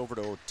to get it over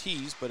to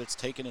Ortiz, but it's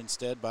taken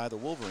instead by the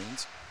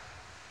Wolverines.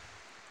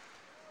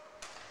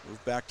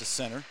 Move back to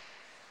center.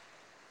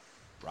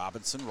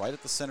 Robinson right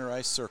at the center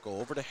ice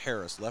circle, over to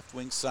Harris, left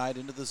wing side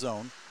into the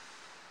zone.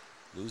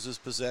 Loses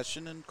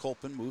possession, and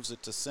Kolpin moves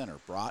it to center.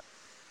 Brott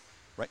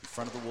right in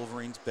front of the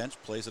Wolverines bench,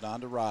 plays it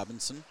on to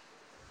Robinson.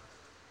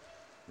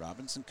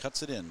 Robinson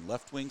cuts it in,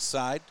 left wing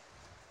side,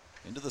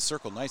 into the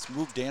circle. Nice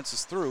move,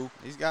 dances through.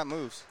 He's got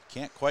moves.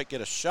 Can't quite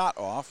get a shot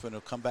off, and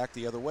it'll come back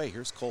the other way.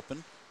 Here's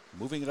Kolpin,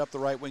 moving it up the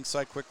right wing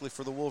side quickly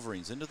for the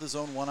Wolverines. Into the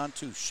zone,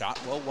 1-on-2, shot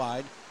well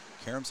wide.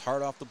 Karam's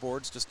hard off the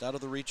boards, just out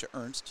of the reach of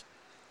Ernst.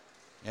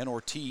 And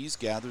Ortiz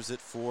gathers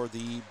it for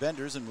the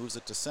Benders and moves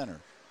it to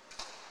center.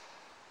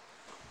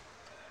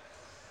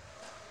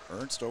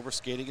 Ernst over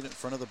skating it in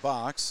front of the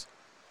box.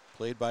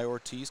 Played by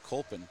Ortiz.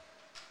 Kolpin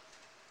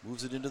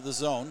moves it into the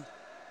zone.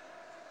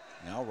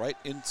 Now right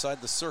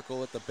inside the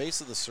circle, at the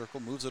base of the circle,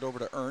 moves it over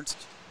to Ernst.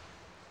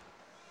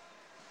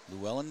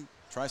 Llewellyn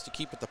tries to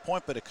keep at the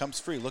point, but it comes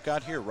free. Look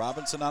out here.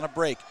 Robinson on a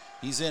break.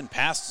 He's in.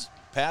 Pass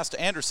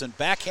to Anderson.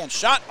 Backhand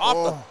shot off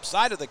the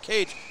side of the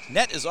cage.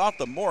 Net is off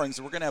the moorings,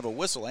 and we're going to have a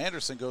whistle.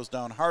 Anderson goes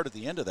down hard at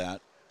the end of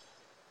that.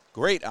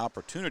 Great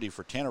opportunity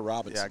for Tanner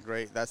Robinson. Yeah,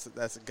 great. That's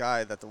a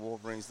guy that the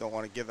Wolverines don't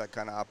want to give that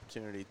kind of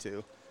opportunity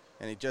to,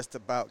 and he just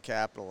about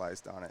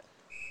capitalized on it.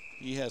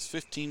 He has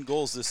 15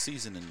 goals this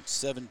season in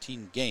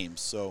 17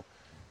 games, so.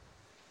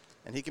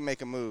 And he can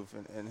make a move,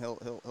 and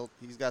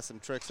he's got some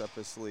tricks up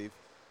his sleeve.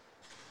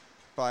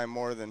 Probably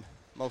more than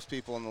most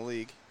people in the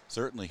league.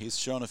 Certainly, he's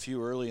shown a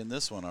few early in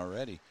this one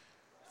already.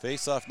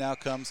 Faceoff now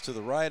comes to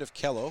the right of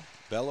Kello.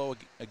 Bello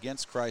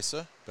against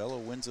Kreisa. Bello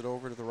wins it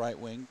over to the right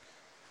wing.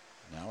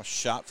 Now a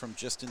shot from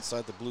just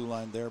inside the blue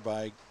line there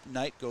by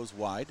Knight goes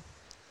wide.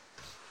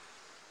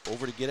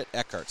 Over to get it,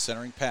 Eckhart,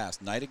 centering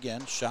pass. Knight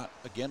again, shot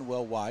again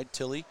well wide.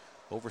 Tilley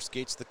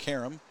overskates the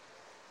Karam.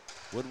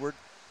 Woodward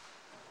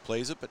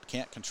plays it but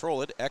can't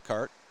control it.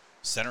 Eckhart,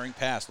 centering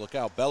pass. Look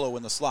out, Bello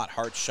in the slot.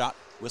 Hard shot,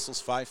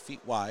 whistles 5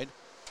 feet wide.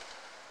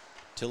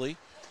 Tilley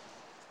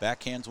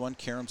backhands one,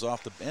 Karam's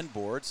off the end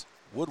boards.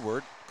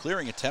 Woodward,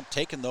 clearing attempt,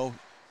 taken though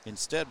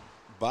instead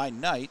by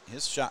Knight.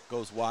 His shot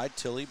goes wide,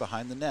 Tilley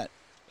behind the net.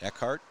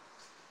 Eckhart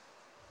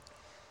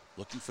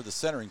looking for the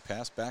centering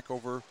pass, back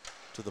over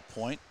to the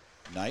point.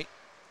 Knight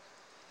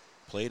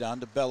played on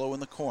to Bello in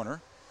the corner.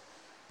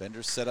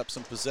 Benders set up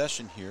some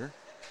possession here.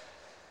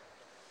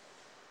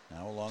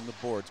 Now along the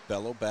boards,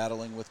 Bello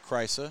battling with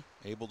Kreisa,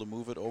 able to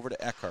move it over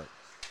to Eckhart.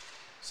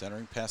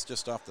 Centering pass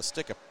just off the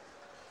stick of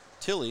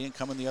Tilley, and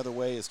coming the other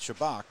way is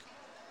Chabak.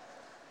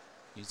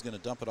 He's going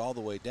to dump it all the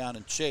way down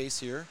and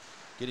chase here.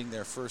 Getting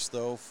there first,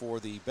 though,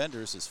 for the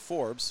Benders is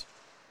Forbes.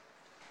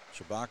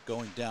 Chabak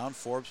going down.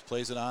 Forbes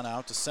plays it on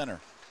out to center.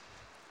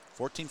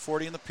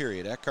 14:40 in the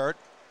period. Eckhart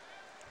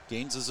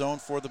gains the zone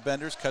for the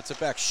Benders, cuts it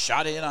back.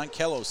 Shot in on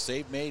Kello.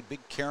 Save made. Big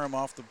Karam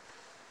off the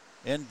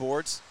end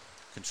boards.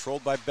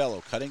 Controlled by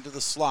Bello. Cutting to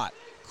the slot.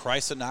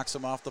 Kreisa knocks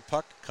him off the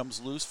puck.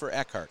 Comes loose for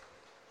Eckhart.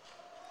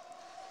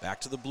 Back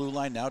to the blue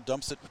line. Now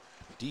dumps it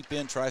deep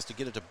in. Tries to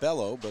get it to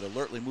Bello, but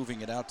alertly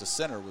moving it out to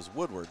center was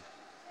Woodward.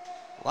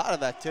 A lot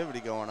of activity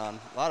going on.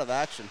 A lot of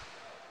action.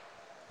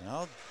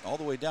 Now all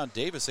the way down.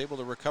 Davis able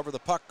to recover the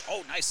puck.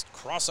 Oh, nice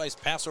cross-ice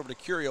pass over to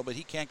Curio, but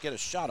he can't get a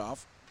shot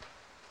off.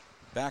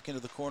 Back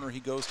into the corner he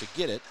goes to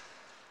get it.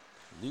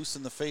 Loose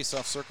in the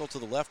face-off circle to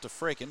the left of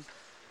Fraken.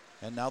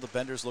 And now the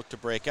Benders look to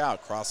break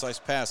out. Cross-ice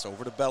pass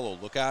over to Bello.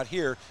 Look out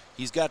here.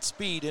 He's got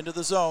speed into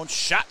the zone.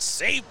 Shot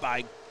saved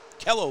by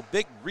Kello.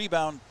 Big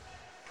rebound.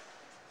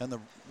 And the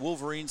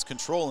Wolverines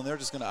control, and they're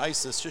just going to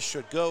ice this. Just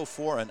should go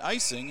for an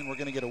icing, and we're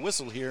going to get a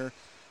whistle here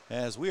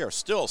as we are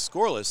still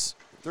scoreless.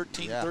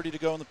 13:30 to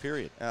go in the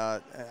period. I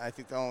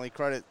think the only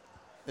credit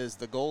is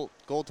the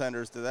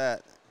goaltenders to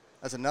that.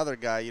 That's another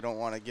guy you don't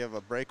want to give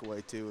a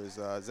breakaway to is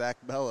Zach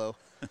Bello.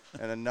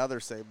 And another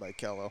save by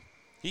Kello.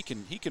 He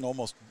can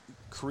almost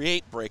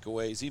create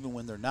breakaways even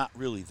when they're not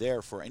really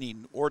there for any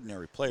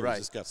ordinary player. Right.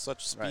 He's just got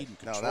such speed Right. and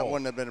control. No, that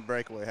wouldn't have been a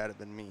breakaway had it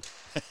been me.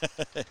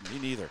 Me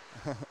neither.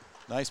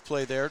 Nice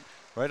play there.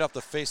 Right off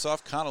the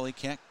face-off, Connolly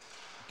can't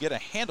get a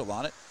handle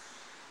on it.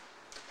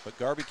 But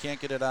Garby can't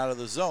get it out of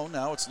the zone.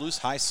 Now it's loose,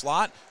 high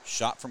slot.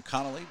 Shot from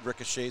Connolly,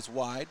 ricochets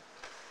wide.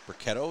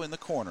 Bricketto in the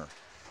corner.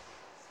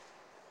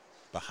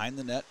 Behind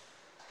the net,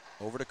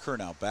 over to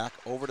Curnow. Back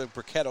over to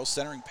Bricketto,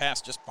 centering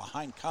pass just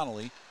behind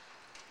Connolly.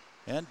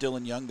 And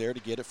Dylan Young there to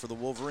get it for the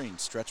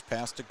Wolverines. Stretch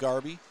pass to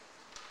Garby.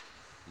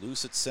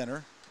 Loose at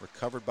center,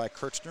 recovered by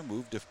Kirchner.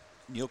 Moved to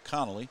Neil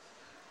Connolly.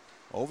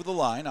 Over the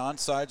line,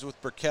 onsides with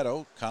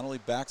Bricketto. Connolly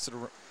backs it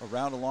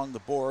around along the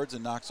boards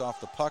and knocks off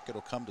the puck.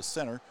 It'll come to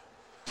center,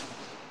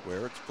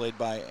 where it's played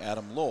by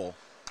Adam Lowell.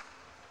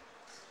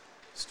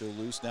 Still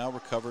loose now,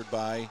 recovered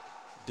by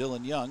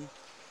Dylan Young.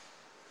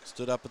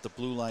 Stood up at the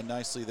blue line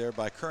nicely there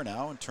by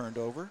Curnow and turned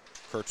over.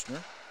 Kirchner.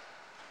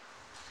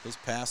 His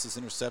pass is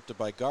intercepted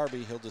by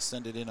Garby. He'll just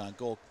send it in on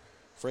goal.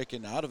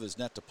 Fraken out of his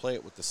net to play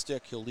it with the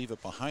stick. He'll leave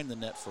it behind the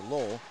net for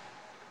Lowell.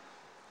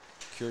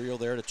 Curiel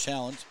there to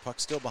challenge. Puck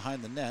still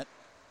behind the net.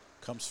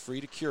 Comes free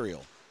to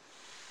Curiel.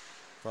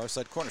 Far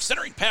side corner.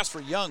 Centering pass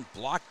for Young.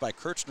 Blocked by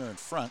Kirchner in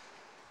front.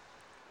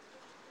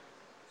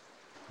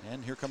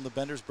 And here come the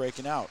Benders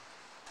breaking out.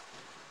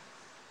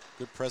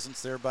 Good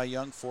presence there by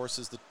Young.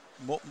 Forces the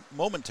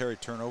momentary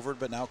turnover,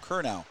 but now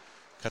Curnow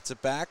cuts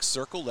it back.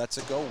 Circle. Lets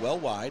it go well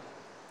wide.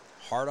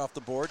 Hard off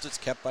the boards. It's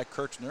kept by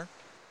Kirchner.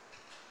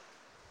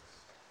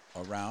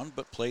 Around,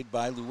 but played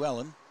by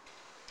Llewellyn.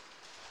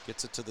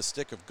 Gets it to the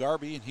stick of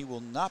Garby, and he will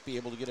not be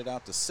able to get it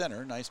out to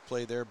center. Nice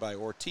play there by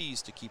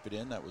Ortiz to keep it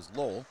in. That was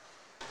Lowell.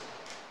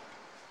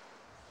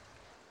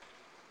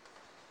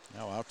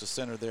 Now out to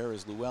center there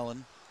is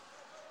Llewellyn.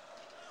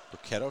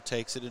 Bricketto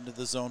takes it into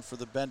the zone for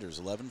the Benders.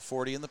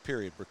 11:40 in the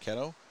period.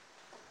 Bricketto,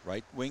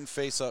 right wing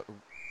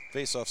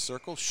face-off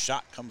circle.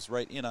 Shot comes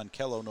right in on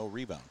Kello. No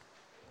rebound.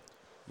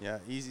 Yeah,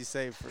 easy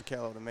save for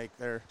Kello to make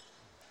there.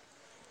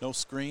 No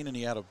screen, and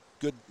he had a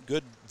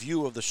good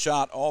view of the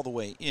shot all the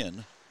way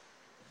in.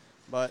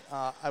 But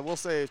I will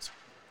say it's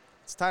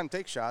time to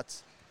take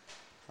shots.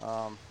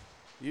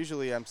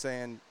 Usually I'm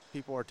saying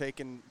people are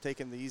taking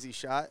the easy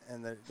shot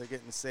and they're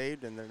getting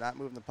saved and they're not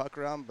moving the puck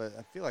around. But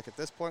I feel like at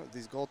this point with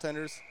these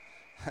goaltenders,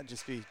 I'd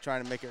just be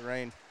trying to make it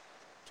rain,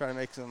 trying to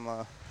make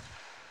some,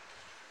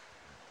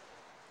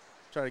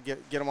 try to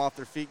get them off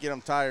their feet, get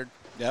them tired.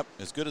 Yep,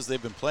 as good as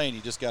they've been playing,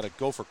 you just got to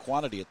go for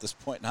quantity at this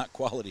point, not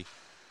quality.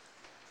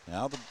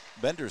 Now the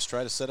Benders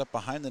try to set up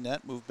behind the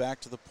net, move back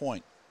to the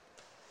point.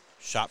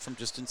 Shot from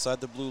just inside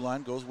the blue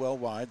line, goes well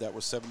wide. That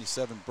was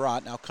 77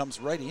 Brott. Now comes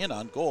right in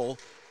on goal.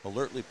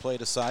 Alertly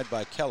played aside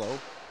by Kello.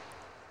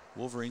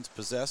 Wolverines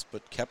possessed,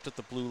 but kept at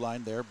the blue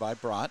line there by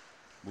Brott.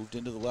 Moved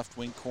into the left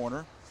wing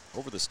corner,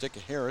 over the stick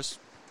of Harris.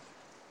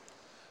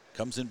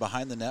 Comes in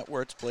behind the net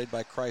where it's played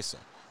by Kreisa.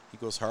 He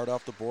goes hard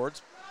off the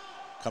boards.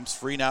 Comes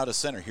free now to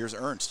center. Here's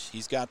Ernst.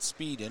 He's got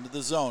speed into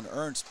the zone.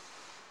 Ernst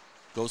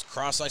goes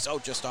cross ice. Oh,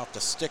 just off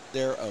the stick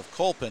there of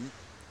Kolpin.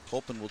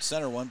 Kolpin will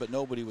center one, but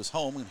nobody was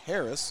home, and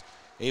Harris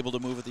able to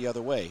move it the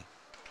other way.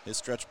 His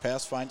stretch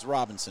pass finds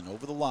Robinson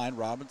over the line.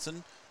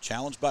 Robinson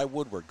challenged by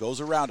Woodward. Goes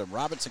around him.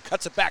 Robinson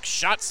cuts it back.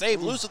 Shot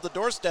save. Loose at the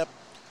doorstep.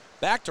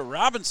 Back to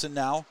Robinson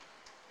now.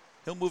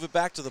 He'll move it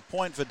back to the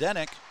point.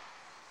 Vodenik.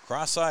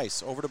 Cross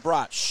ice over to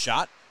Brott.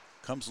 Shot.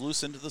 Comes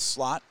loose into the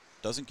slot.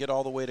 Doesn't get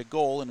all the way to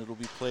goal, and it'll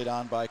be played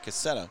on by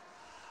Cassetta.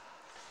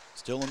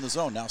 Still in the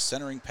zone. Now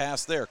centering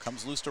pass there.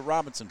 Comes loose to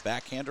Robinson.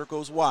 Backhander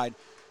goes wide.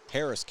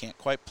 Harris can't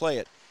quite play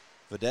it.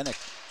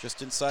 Vodenik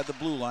just inside the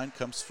blue line.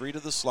 Comes free to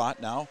the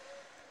slot now.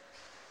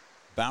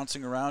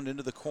 Bouncing around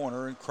into the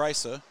corner, and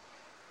Kreisa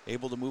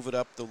able to move it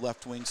up the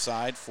left wing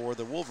side for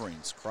the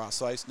Wolverines.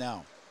 Cross ice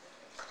now.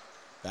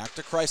 Back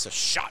to Kreisa.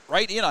 Shot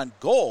right in on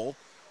goal,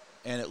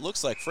 and it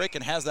looks like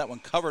Fraken has that one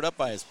covered up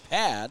by his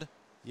pad.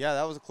 Yeah,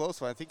 that was a close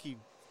one. I think he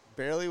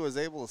barely was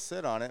able to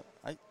sit on it.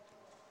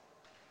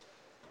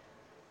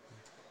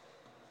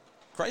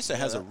 Kreisa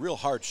has a real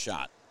hard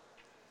shot.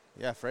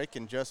 Yeah,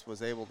 Fraken just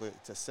was able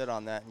to sit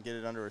on that and get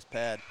it under his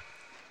pad.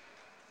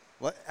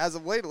 As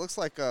of late, it looks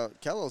like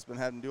Kello's been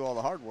having to do all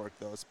the hard work,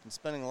 though. He's been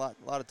spending a lot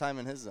of time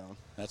in his zone.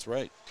 That's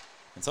right.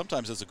 And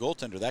sometimes as a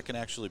goaltender, that can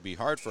actually be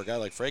hard for a guy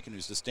like Fraken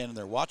who's just standing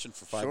there watching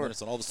for 5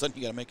 minutes, and all of a sudden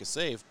you got to make a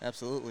save.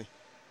 Absolutely.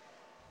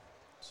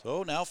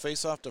 So now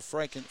face off to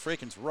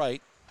Fraken's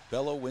right.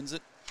 Bello wins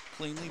it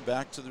cleanly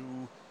back to the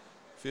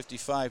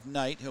 55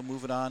 Knight. He'll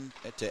move it on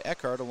to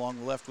Eckhart along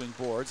the left wing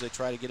boards. They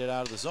try to get it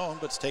out of the zone,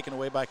 but it's taken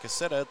away by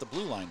Cassetta at the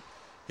blue line.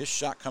 His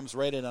shot comes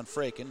right in on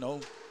Fraken.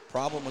 No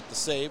problem with the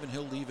save, and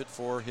he'll leave it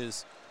for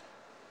his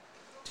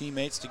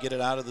teammates to get it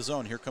out of the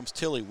zone. Here comes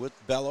Tilly with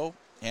Bello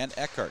and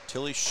Eckhart.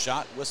 Tilly's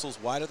shot whistles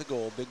wide of the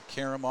goal. Big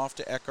carom off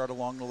to Eckhart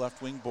along the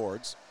left wing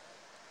boards.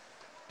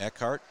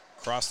 Eckhart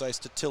cross ice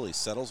to Tilly.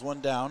 Settles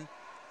one down.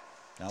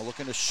 Now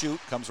looking to shoot.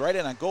 Comes right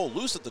in on goal.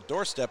 Loose at the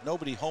doorstep.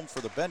 Nobody home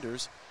for the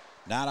Benders.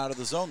 Not out of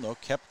the zone, though.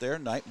 Kept there.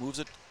 Knight moves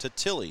it to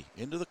Tilly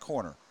into the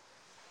corner.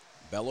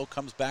 Bello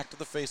comes back to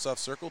the face-off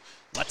circle.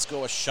 Lets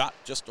go a shot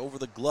just over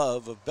the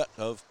glove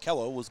of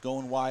Kello. Was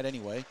going wide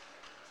anyway.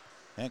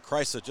 And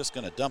Kreisa just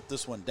going to dump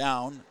this one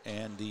down,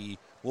 and the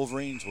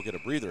Wolverines will get a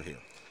breather here.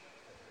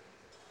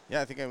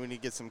 Yeah, I think we need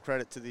to get some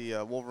credit to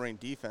the Wolverine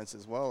defense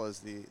as well as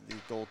the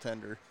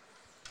goaltender.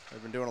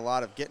 They've been doing a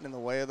lot of getting in the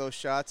way of those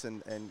shots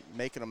and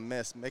making them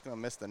miss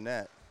the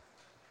net.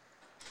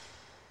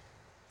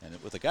 And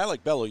with a guy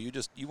like Bello, you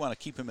want to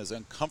keep him as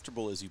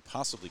uncomfortable as you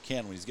possibly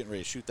can when he's getting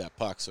ready to shoot that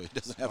puck, so he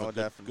doesn't have a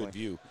good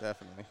view.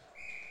 Definitely.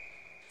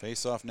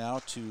 Face off now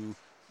to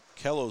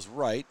Kello's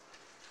right.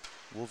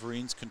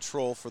 Wolverines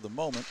control for the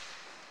moment.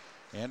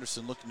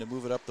 Anderson looking to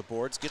move it up the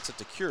boards, gets it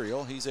to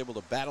Curiel. He's able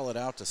to battle it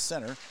out to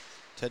center.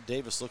 Ted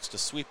Davis looks to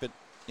sweep it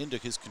into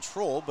his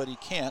control, but he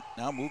can't.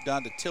 Now moved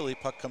on to Tilly.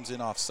 Puck comes in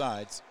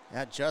offsides.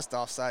 Yeah, just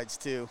offsides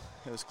too.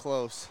 It was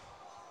close.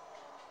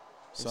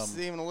 There's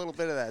even a little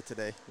bit of that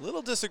today.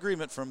 Little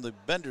disagreement from the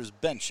Benders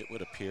bench, it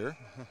would appear.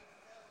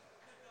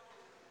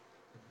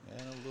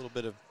 And a little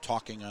bit of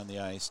talking on the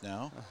ice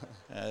now,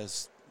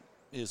 as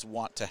is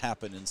wont to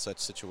happen in such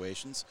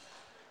situations.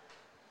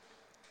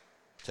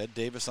 Ted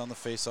Davis on the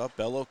faceoff.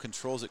 Bello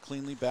controls it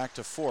cleanly back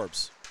to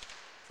Forbes.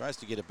 Tries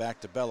to get it back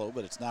to Bello,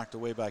 but it's knocked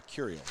away by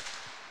Curiel.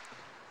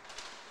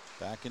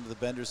 Back into the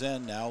Benders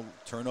end now.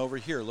 Turnover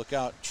here. Look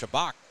out.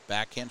 Chabak.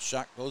 Backhand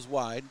shot goes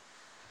wide.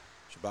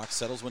 Chabak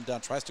settles one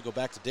down. Tries to go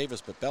back to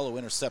Davis, but Bello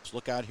intercepts.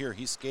 Look out here.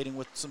 He's skating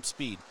with some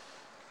speed.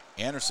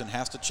 Anderson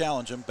has to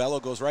challenge him. Bello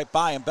goes right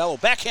by him. Bello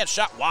backhand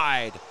shot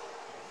wide.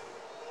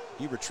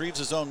 He retrieves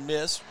his own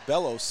miss.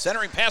 Bello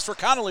centering pass for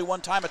Connolly.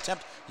 One-time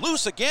attempt.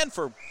 Loose again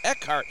for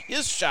Eckhart.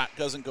 His shot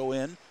doesn't go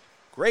in.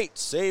 Great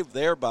save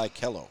there by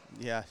Kello.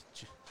 Yeah,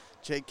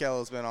 Jake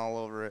Kello's been all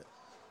over it.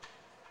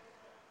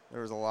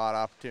 There was a lot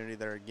of opportunity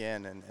there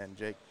again, and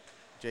Jake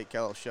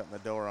Kello shutting the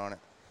door on it.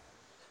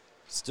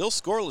 Still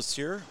scoreless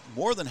here.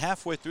 More than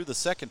halfway through the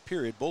second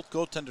period. Both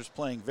goaltenders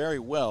playing very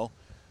well.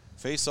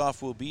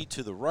 Face-off will be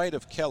to the right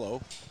of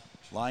Kello.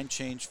 Line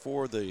change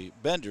for the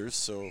Benders,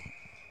 so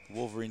the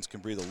Wolverines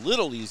can breathe a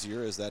little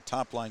easier as that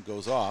top line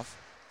goes off.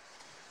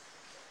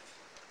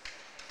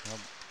 Now,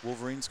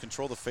 Wolverines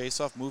control the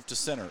face-off, move to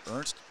center.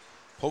 Ernst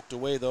poked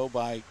away, though,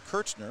 by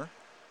Kirchner.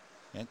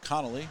 And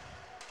Connolly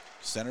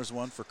centers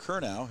one for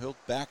Curnow. He'll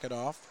back it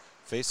off.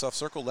 Face-off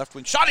circle, left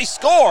wing shot. He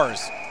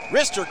scores!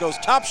 Rister goes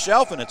top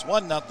shelf, and it's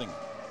 1-0.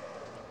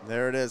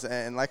 There it is.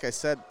 And like I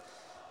said,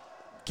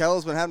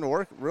 Kello's been having to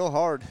work real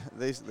hard.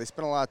 They spent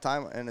a lot of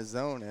time in his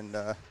zone, and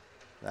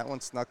that one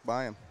snuck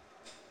by him.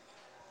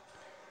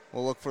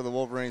 We'll look for the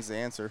Wolverines to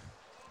answer.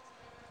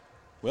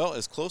 Well,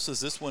 as close as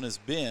this one has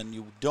been,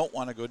 you don't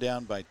want to go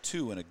down by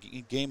 2 in a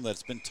game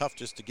that's been tough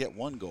just to get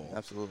 1 goal.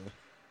 Absolutely.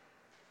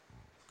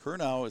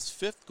 Curnow is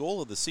 5th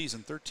goal of the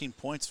season, 13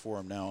 points for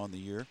him now on the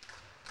year.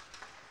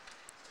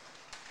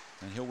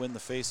 And he'll win the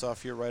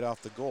face-off here right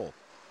off the goal.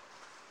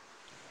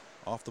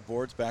 Off the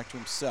boards, back to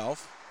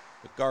himself.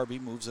 But Garby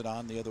moves it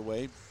on the other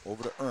way,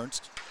 over to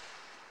Ernst.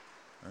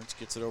 Ernst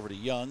gets it over to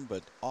Young,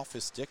 but off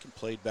his stick and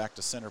played back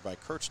to center by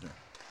Kirchner.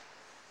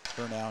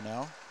 Curnow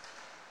now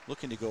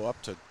looking to go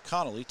up to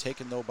Connolly,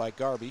 taken though by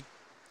Garby.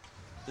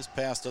 This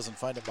pass doesn't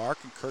find a mark,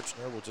 and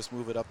Kirchner will just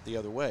move it up the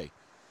other way.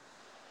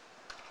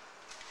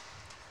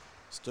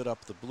 Stood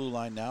up the blue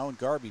line now, and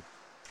Garby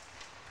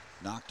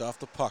knocked off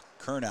the puck.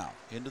 Curnow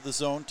into the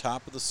zone,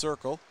 top of the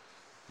circle.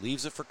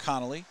 Leaves it for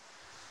Connolly.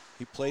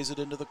 He plays it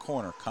into the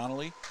corner.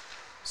 Connolly,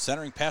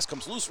 centering pass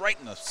comes loose right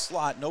in the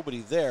slot. Nobody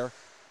there.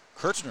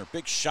 Kirchner,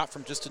 big shot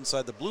from just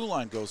inside the blue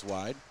line, goes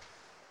wide.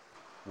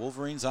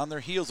 Wolverines on their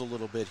heels a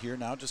little bit here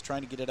now, just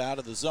trying to get it out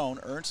of the zone.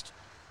 Ernst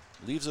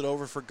leaves it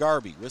over for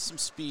Garby with some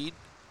speed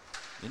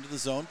into the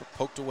zone, but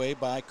poked away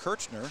by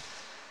Kirchner.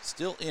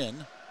 Still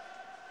in.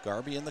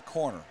 Garby in the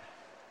corner.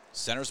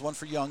 Centers one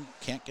for Young,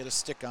 can't get a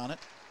stick on it.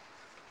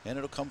 And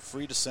it'll come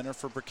free to center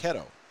for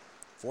Bricketto.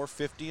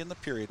 4:50 in the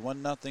period,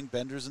 1-0,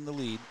 Benders in the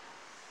lead.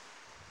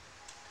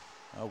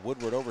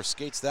 Woodward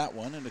overskates that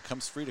one, and it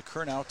comes free to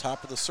Curnow,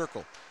 top of the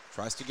circle.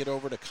 Tries to get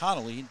over to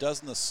Connolly, he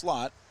does in the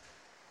slot,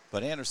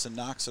 but Anderson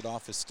knocks it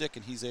off his stick,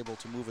 and he's able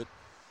to move it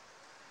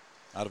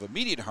out of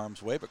immediate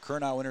harm's way, but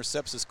Curnow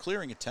intercepts his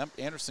clearing attempt.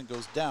 Anderson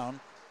goes down.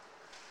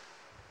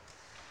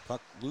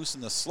 Puck loose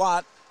in the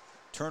slot.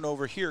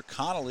 Turnover here,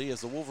 Connolly,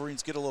 as the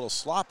Wolverines get a little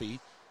sloppy,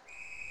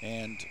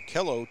 and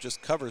Kello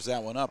just covers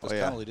that one up as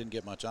Connolly didn't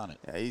get much on it.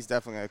 Yeah, he's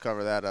definitely going to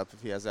cover that up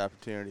if he has the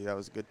opportunity. That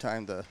was a good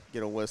time to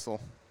get a whistle.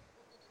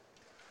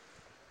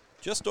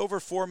 Just over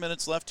 4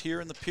 minutes left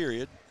here in the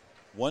period.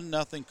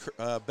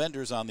 1-0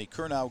 Benders on the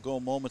Curnow goal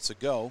moments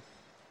ago.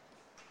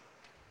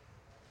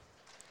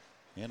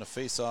 And a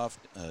face-off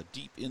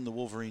deep in the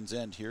Wolverines'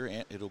 end here.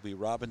 And it'll be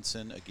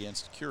Robinson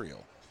against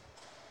Curiel.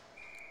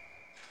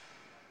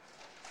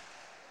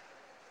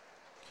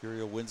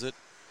 Curiel wins it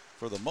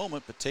for the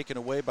moment, but taken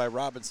away by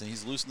Robinson.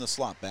 He's loose in the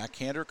slot.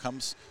 Backhander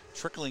comes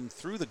trickling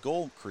through the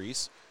goal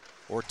crease.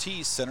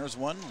 Ortiz centers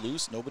one,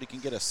 loose. Nobody can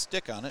get a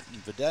stick on it,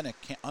 and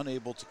Videnik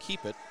unable to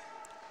keep it.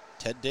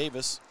 Ted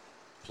Davis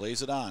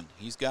plays it on.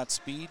 He's got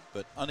speed,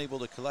 but unable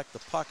to collect the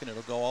puck, and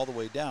it'll go all the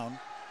way down.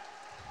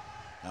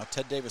 Now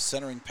Ted Davis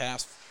centering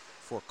pass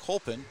for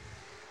Kolpin.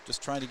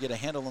 Just trying to get a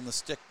handle on the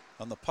stick.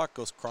 On the puck,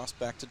 goes cross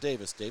back to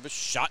Davis. Davis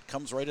shot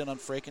comes right in on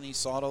Fraken. He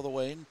saw it all the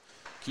way and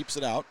keeps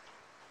it out.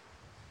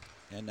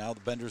 And now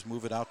the Benders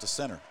move it out to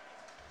center.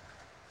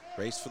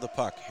 Race for the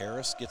puck.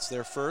 Harris gets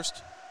there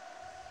first.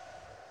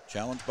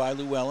 Challenged by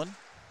Llewellyn.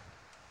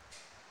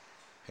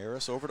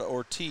 Harris over to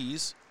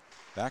Ortiz.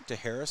 Back to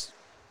Harris.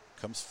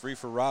 Comes free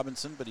for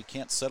Robinson, but he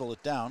can't settle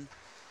it down.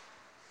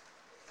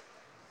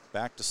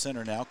 Back to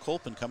center now.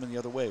 Kolpin coming the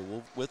other way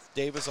with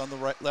Davis on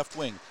the left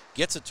wing.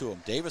 Gets it to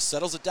him. Davis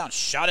settles it down.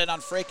 Shot it on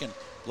Fraken.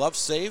 Glove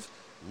save.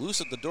 Loose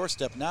at the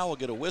doorstep. Now we'll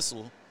get a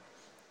whistle.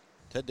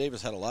 Ted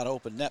Davis had a lot of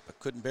open net, but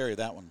couldn't bury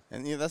that one.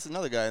 And that's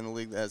another guy in the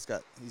league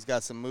that he's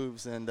got some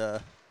moves, and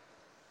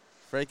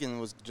Fraken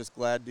was just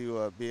glad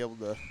to be able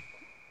to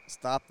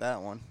stop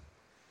that one.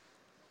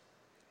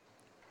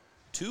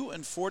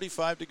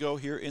 2:45 to go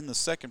here in the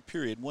second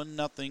period.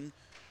 1-0.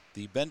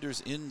 The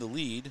Benders in the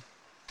lead.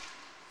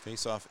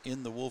 Face off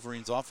in the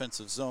Wolverines'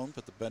 offensive zone,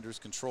 but the Benders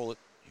control it.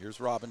 Here's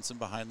Robinson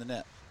behind the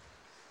net.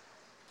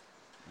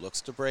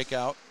 Looks to break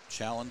out.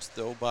 Challenged,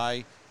 though,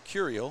 by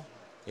Curiel.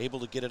 Able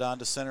to get it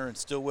onto center and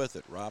still with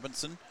it.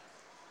 Robinson.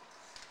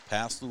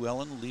 Past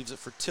Llewellyn. Leaves it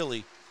for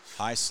Tilly.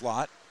 High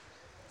slot.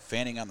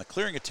 Fanning on the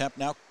clearing attempt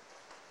now.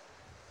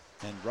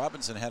 And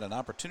Robinson had an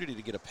opportunity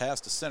to get a pass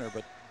to center,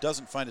 but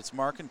doesn't find its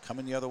mark. And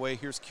coming the other way,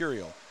 here's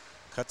Curiel.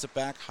 Cuts it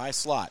back. High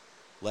slot.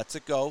 Lets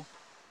it go.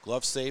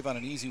 Glove save on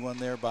an easy one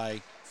there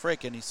by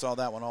Fraken. He saw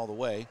that one all the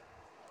way.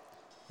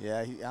 Yeah,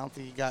 I don't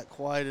think he got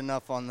quite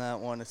enough on that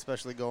one,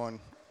 especially going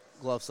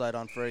glove side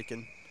on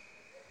Fraken.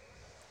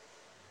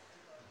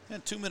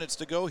 And 2 minutes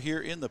to go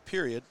here in the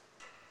period.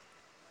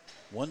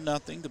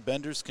 1-0. The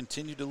Benders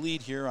continue to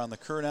lead here on the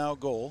Curnow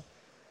goal.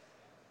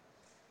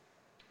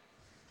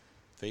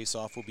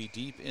 Face-off will be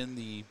deep in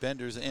the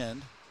Benders'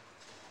 end.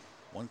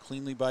 One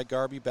cleanly by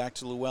Garby, back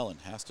to Llewellyn.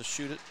 Has to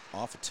shoot it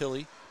off of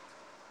Tilly.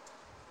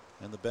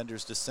 And the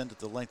Benders descend at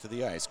the length of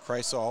the ice.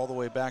 Kreisa all the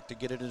way back to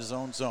get it in his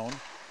own zone.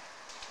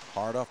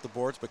 Hard off the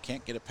boards, but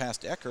can't get it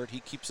past Eckert.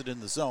 He keeps it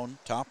in the zone.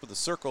 Top of the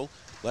circle.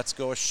 Lets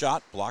go a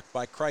shot. Blocked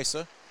by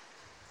Kreisa.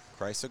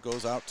 Kreisa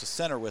goes out to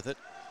center with it.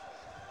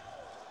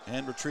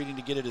 And retreating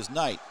to get it is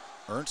Knight.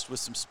 Ernst with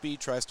some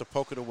speed tries to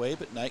poke it away,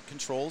 but Knight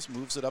controls.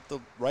 Moves it up the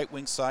right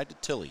wing side to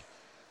Tilly.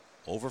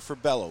 Over for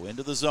Bello,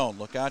 into the zone.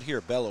 Look out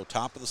here. Bello,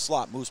 top of the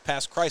slot, moves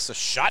past Kreisa.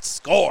 Shot,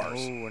 scores!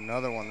 Oh,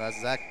 another one.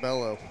 That's Zach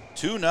Bello.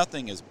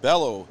 2-0 as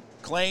Bello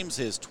claims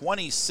his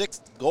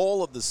 26th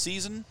goal of the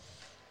season,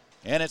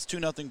 and it's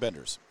 2-0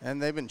 Benders.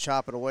 And they've been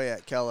chopping away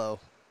at Kello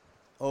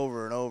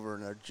over and over,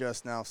 and they're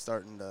just now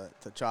starting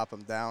to chop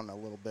him down a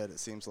little bit,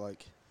 it seems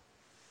like.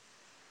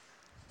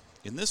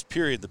 In this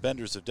period, the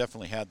Benders have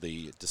definitely had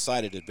the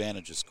decided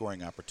advantage of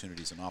scoring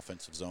opportunities in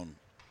offensive zone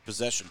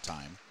possession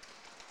time.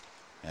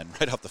 And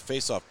right off the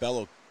faceoff,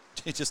 Bello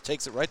he just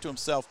takes it right to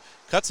himself,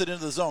 cuts it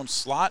into the zone,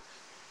 slot,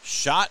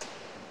 shot,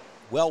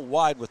 well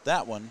wide with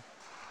that one.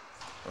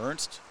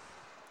 Ernst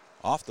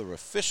off the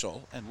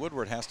official, and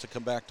Woodward has to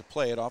come back to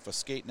play it off a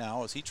skate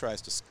now as he tries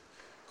to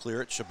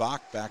clear it.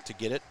 Shabak back to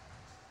get it.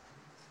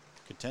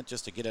 Content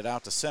just to get it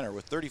out to center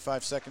with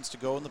 35 seconds to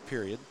go in the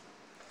period.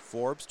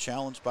 Forbes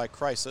challenged by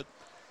Kreisa.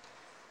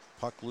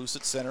 Puck loose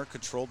at center,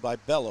 controlled by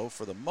Bello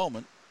for the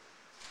moment.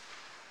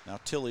 Now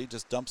Tilly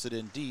just dumps it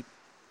in deep.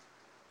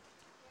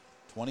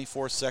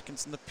 24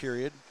 seconds in the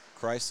period.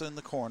 Kreisa in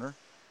the corner.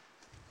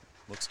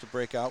 Looks to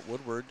break out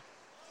Woodward.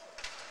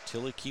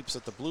 Tilly keeps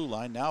at the blue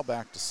line. Now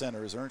back to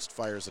center as Ernst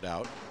fires it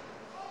out.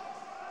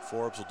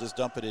 Forbes will just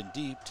dump it in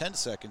deep. 10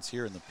 seconds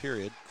here in the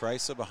period.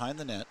 Kreisa behind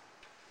the net.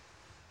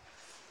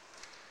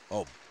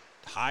 Oh,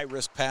 high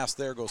risk pass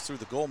there. Goes through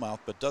the goal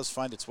mouth, but does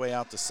find its way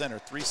out to center.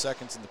 3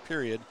 seconds in the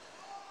period.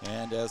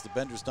 And as the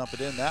Benders dump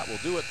it in, that will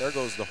do it. There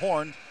goes the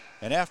horn.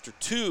 And after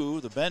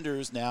 2, the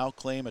Benders now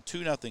claim a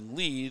 2-0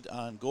 lead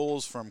on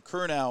goals from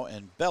Curnow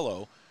and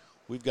Bello.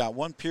 We've got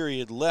 1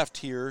 period left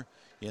here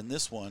in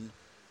this one,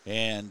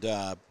 and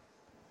the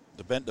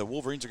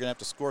Wolverines are going to have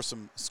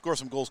to score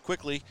some goals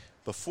quickly.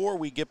 Before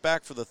we get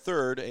back for the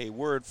third, a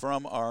word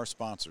from our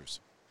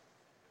sponsors.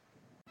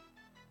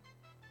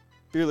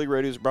 Beer League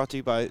Radio is brought to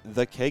you by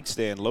The Keg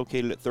Stand,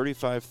 located at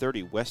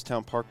 3530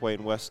 Westtown Parkway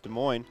in West Des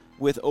Moines.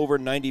 With over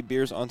 90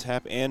 beers on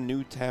tap and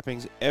new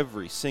tappings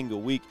every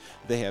single week,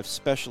 they have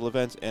special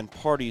events and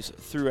parties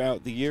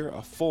throughout the year.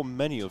 A full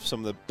menu of some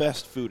of the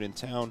best food in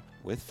town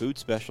with food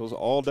specials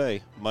all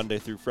day, Monday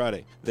through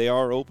Friday. They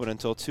are open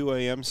until 2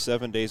 a.m.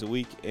 7 days a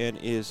week and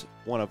is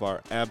one of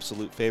our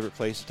absolute favorite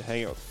places to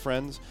hang out with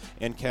friends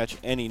and catch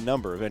any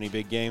number of any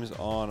big games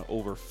on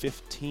over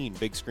 15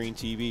 big screen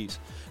TVs.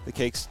 The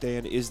Cake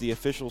Stand is the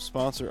official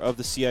sponsor of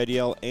the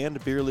CIDL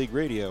and Beer League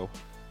Radio.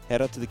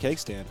 Head up to the Cake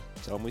Stand.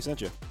 Tell them we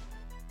sent you.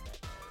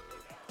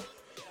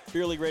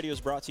 Beer League Radio is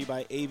brought to you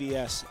by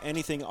AVS,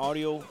 Anything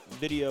Audio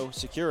Video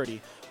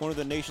Security, one of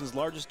the nation's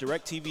largest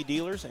DirecTV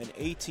dealers and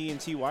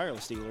AT&T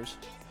wireless dealers.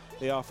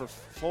 They offer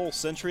full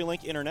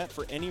CenturyLink internet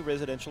for any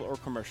residential or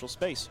commercial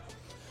space.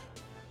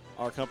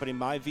 Our company,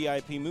 My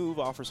VIP Move,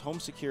 offers home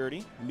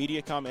security,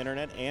 MediaCom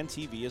internet, and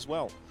TV as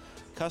well.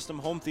 Custom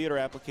home theater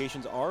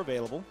applications are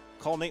available.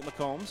 Call Nate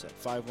McCombs at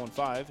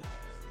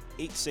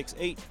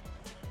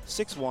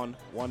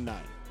 515-868-6119.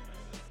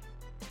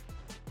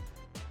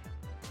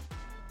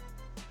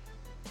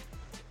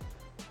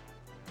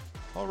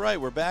 All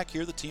right, we're back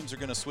here. The teams are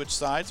going to switch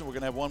sides, and we're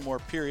going to have one more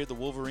period, the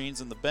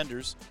Wolverines and the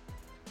Benders.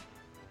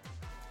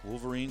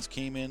 Wolverines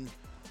came in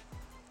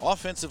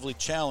offensively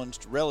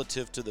challenged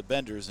relative to the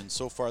Benders, and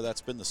so far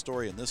that's been the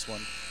story in this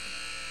one.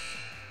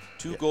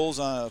 Two goals,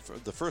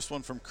 the first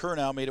one from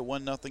Curnow made it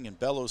 1-0, and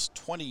Bellows'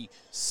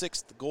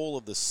 26th goal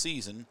of the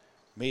season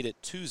made it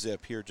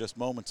 2-0 here just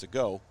moments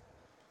ago.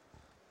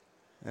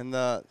 And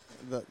the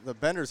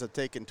Benders have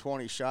taken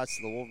 20 shots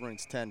to the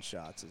Wolverines' 10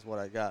 shots is what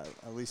I got,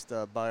 at least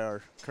by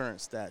our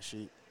current stat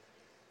sheet.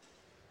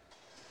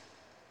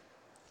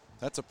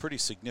 That's a pretty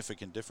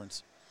significant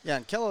difference. Yeah,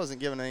 and Kello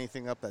hasn't given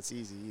anything up that's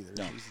easy either.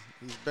 No.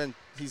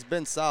 He's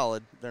been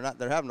solid.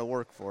 They're having to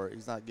work for it.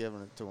 He's not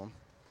giving it to them.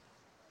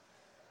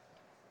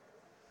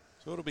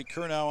 So it'll be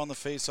Curnow on the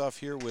face-off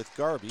here with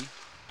Garby.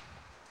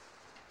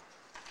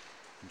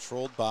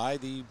 Controlled by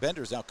the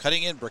Benders. Now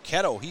cutting in,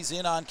 Bricketto. He's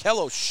in on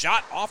Kello.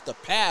 Shot off the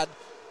pad.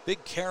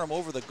 Big carom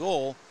over the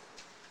goal.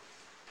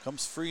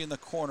 Comes free in the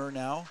corner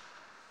now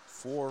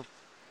for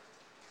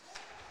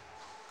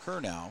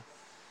Curnow.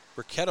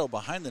 Bricketto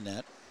behind the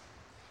net.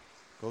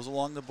 Goes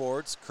along the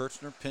boards.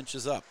 Kirchner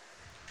pinches up.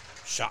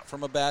 Shot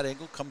from a bad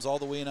angle. Comes all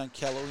the way in on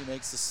Kello. He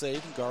makes the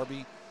save, and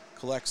Garby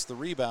collects the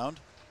rebound.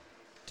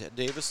 Ted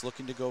Davis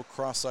looking to go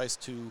cross ice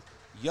to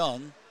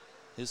Young.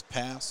 His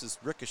pass is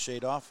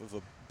ricocheted off of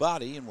a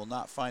body and will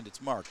not find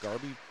its mark.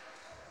 Garby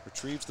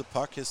retrieves the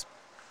puck. His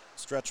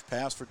stretch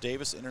pass for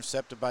Davis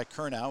intercepted by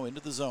Curnow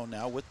into the zone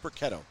now with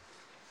Bricketto.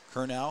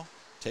 Curnow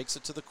takes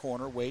it to the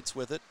corner, waits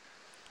with it,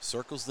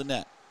 circles the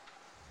net.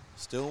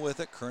 Still with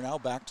it,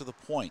 Curnow back to the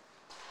point.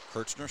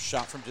 Kirchner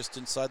shot from just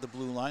inside the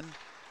blue line.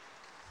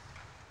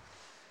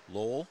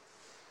 Lowell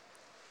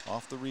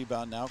off the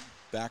rebound now,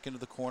 back into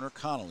the corner,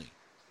 Connolly.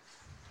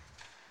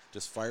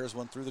 Just fires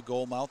one through the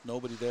goal mouth.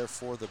 Nobody there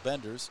for the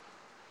Benders.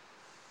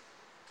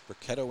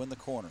 Bricketto in the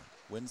corner.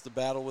 Wins the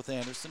battle with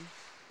Anderson.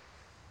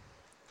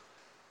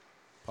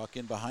 Puck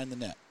in behind the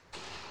net.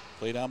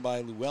 Play down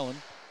by Llewellyn.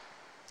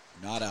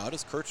 Not out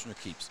as Kirchner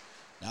keeps.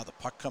 Now the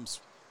puck comes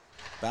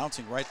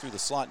bouncing right through the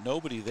slot.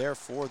 Nobody there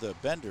for the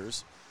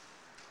Benders.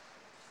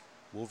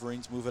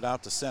 Wolverines move it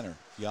out to center.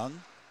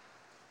 Young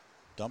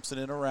dumps it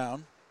in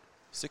around.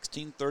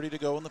 16:30 to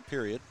go in the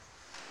period.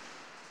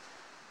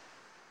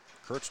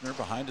 Kirchner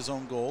behind his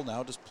own goal,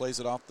 now just plays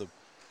it off the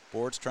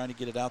boards, trying to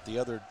get it out the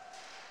other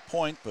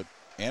point, but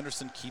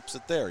Anderson keeps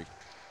it there.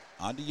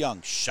 On to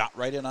Young, shot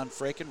right in on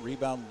Fraken,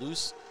 rebound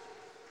loose,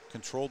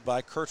 controlled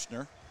by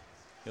Kirchner.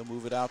 He'll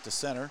move it out to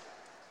center.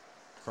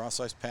 Cross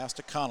ice pass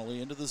to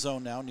Connolly, into the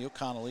zone now. Neil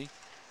Connolly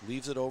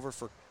leaves it over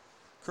for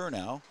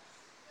Curnow.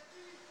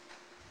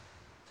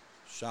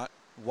 Shot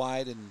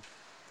wide, and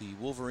the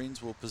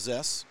Wolverines will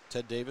possess.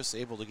 Ted Davis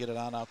able to get it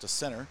on out to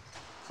center.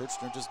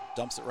 Kirchner just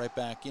dumps it right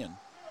back in.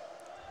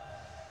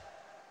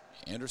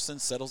 Anderson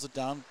settles it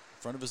down in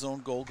front of his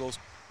own goal, goes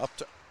up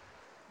to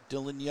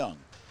Dylan Young.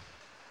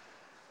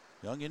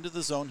 Young into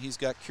the zone. He's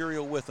got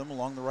Curiel with him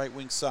along the right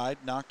wing side.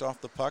 Knocked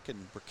off the puck,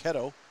 and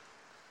Bricketto.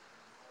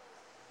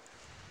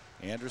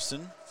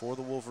 Anderson for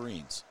the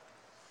Wolverines.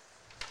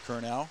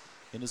 Curnow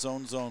in his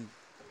own zone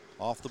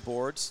off the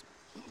boards.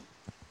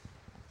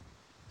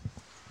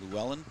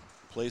 Llewellyn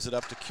plays it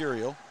up to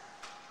Curiel.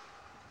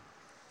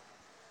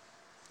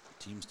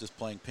 Team's just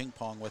playing ping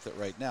pong with it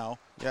right now.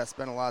 Yeah,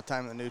 spent a lot of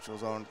time in the neutral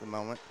zone at the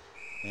moment.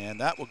 And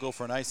that will go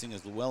for an icing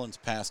as Llewellyn's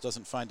pass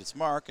doesn't find its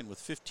mark. And with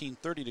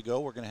 15:30 to go,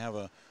 we're going to have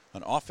an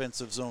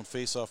offensive zone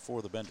faceoff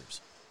for the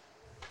Benders.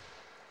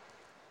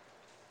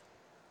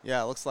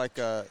 Yeah, it looks like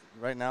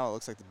right now it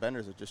looks like the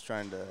Benders are just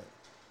trying to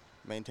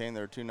maintain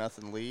their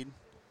 2-0 lead.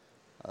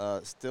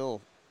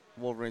 Still,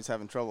 Wolverines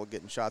having trouble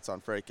getting shots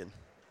on Fraken.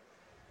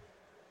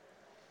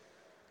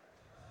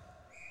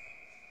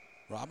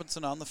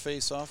 Robinson on the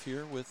faceoff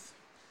here with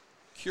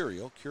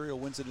Curiel. Curiel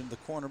wins it into the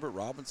corner, but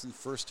Robinson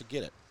first to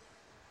get it.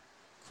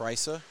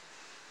 Kreisa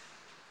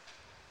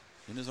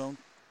in his own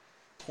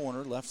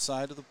corner, left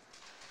side of the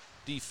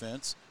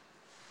defense.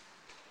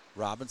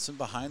 Robinson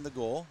behind the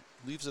goal,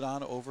 leaves it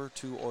on over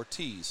to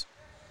Ortiz.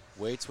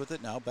 Waits with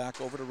it, now back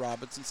over to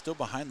Robinson, still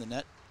behind the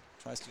net.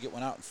 Tries to get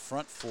one out in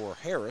front for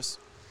Harris.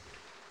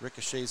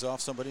 Ricochets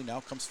off somebody, now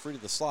comes free to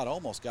the slot.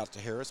 Almost got to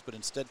Harris, but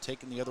instead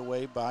taken the other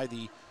way by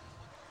the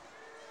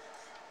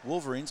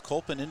Wolverines.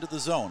 Kolpin into the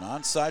zone.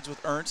 On sides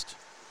with Ernst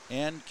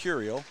and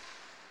Curiel.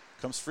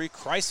 Comes free.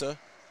 Kreisa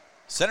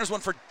centers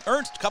one for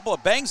Ernst. Couple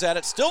of bangs at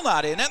it. Still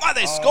not in. And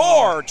they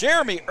score!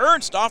 Jeremy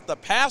Ernst off the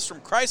pass from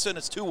Kreisa, and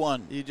it's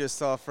 2-1. You just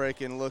saw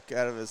Fraken look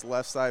out of his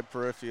left side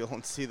peripheral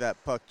and see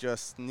that puck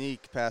just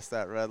sneak past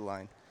that red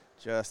line.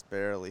 Just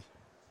barely.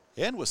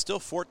 And with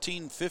still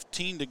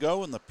 14:15 to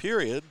go in the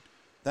period,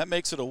 that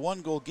makes it a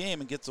one-goal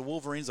game and gets the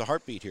Wolverines a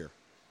heartbeat here.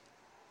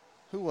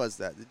 Who was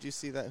that? Did you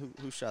see that?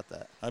 Who shot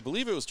that? I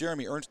believe it was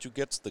Jeremy Ernst who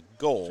gets the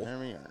goal.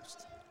 Jeremy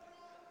Ernst.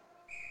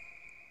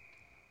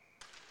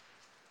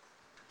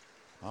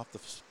 Off the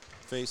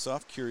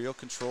face-off. Curiel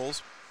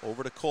controls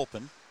over to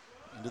Kolpin.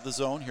 Into the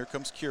zone. Here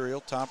comes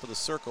Curiel, top of the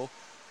circle.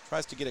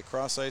 Tries to get it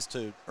cross ice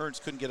to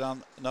Ernst. Couldn't get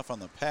on enough on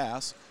the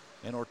pass.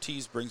 And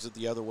Ortiz brings it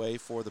the other way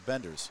for the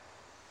Benders.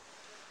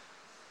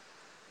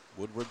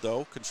 Woodward,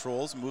 though,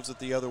 controls, moves it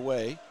the other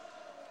way.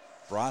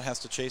 Brott has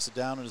to chase it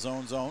down in his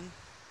own zone.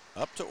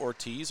 Up to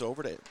Ortiz,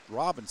 over to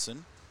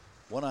Robinson.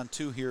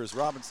 1-on-2 here is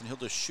Robinson. He'll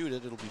just shoot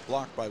it. It'll be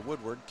blocked by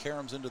Woodward.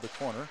 Karam's into the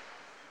corner,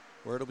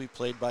 where it'll be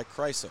played by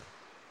Kreisa.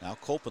 Now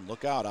Kolpin,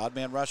 look out. Odd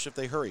man rush if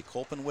they hurry.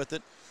 Kolpin with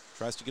it.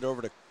 Tries to get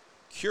over to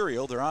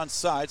Curiel. They're on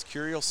sides.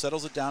 Curiel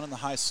settles it down in the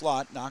high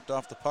slot. Knocked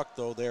off the puck,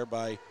 though, there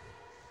by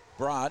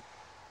Brott.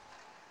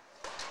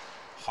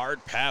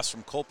 Hard pass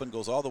from Kolpin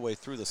goes all the way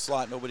through the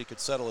slot. Nobody could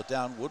settle it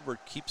down. Woodward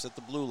keeps at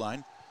the blue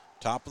line.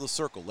 Top of the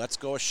circle. Lets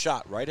go a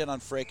shot. Right in on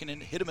Fraken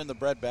and hit him in the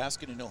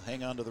breadbasket, and he'll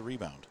hang on to the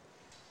rebound.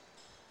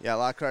 Yeah, a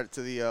lot of credit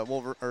to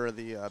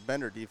the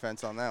Bender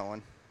defense on that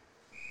one.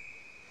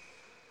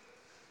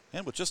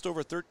 And with just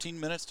over 13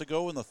 minutes to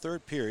go in the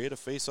third period, a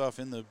face-off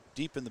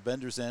deep in the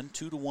Benders' end.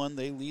 2-1,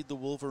 they lead the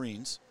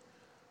Wolverines.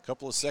 A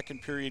couple of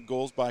second period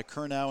goals by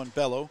Curnow and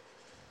Bello,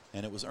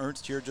 and it was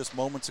Ernst here just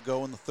moments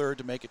ago in the third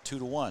to make it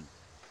 2-1.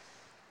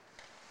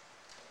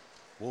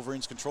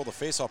 Wolverines control the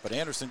face-off, but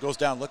Anderson goes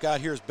down. Look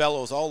out, here's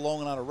Bellows all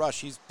alone on a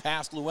rush. He's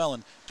past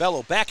Llewellyn.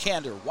 Bello,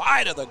 backhander,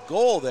 wide of the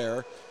goal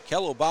there.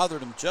 Kello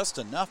bothered him just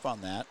enough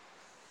on that.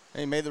 And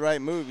he made the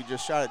right move. He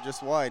just shot it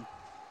just wide.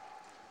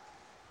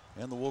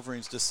 And the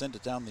Wolverines just send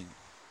it down the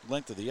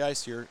length of the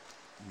ice here.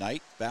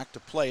 Knight back to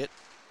play it.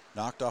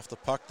 Knocked off the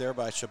puck there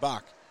by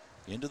Shabak.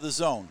 Into the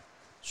zone.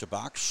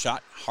 Shabak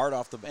shot hard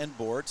off the end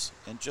boards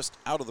and just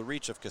out of the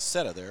reach of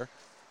Cassetta there.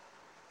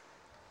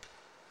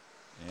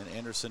 And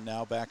Anderson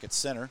now back at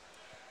center.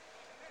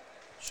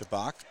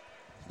 Shabak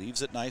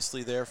leaves it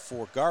nicely there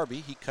for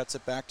Garby. He cuts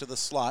it back to the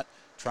slot,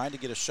 trying to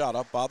get a shot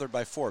up, bothered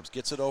by Forbes.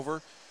 Gets it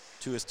over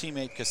to his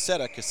teammate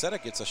Cassetta.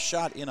 Cassetta gets a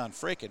shot in on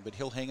Fraken, but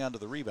he'll hang on to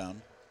the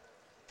rebound.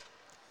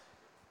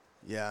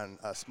 Yeah, and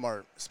a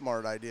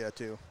smart idea,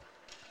 too.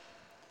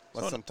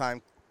 Let some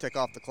time tick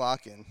off the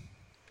clock and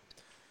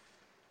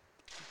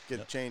get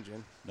a change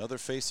in. Another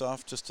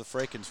face-off just to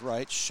Fraken's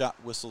right. Shot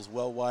whistles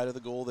well wide of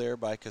the goal there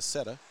by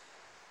Cassetta.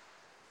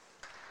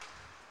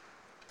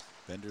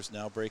 Benders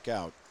now break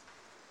out.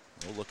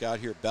 Oh, look out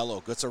here. Bello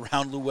gets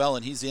around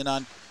Llewellyn. He's in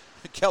on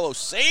Kello.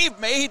 Save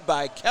made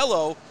by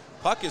Kello.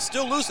 Puck is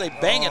still loose. They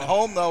bang it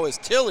home, though, as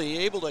Tilly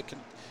able to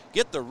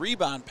get the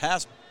rebound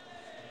past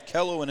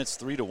Kello, and it's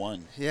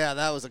 3-1. Yeah,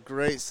 that was a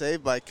great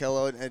save by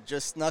Kello. It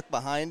just snuck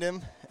behind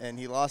him, and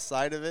he lost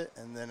sight of it.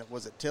 And then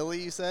was it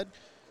Tilly, you said?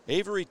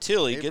 Avery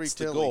Tilly gets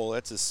the goal.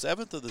 That's his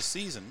 7th of the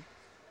season.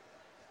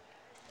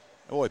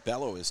 Oh,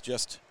 Bello is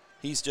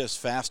he's just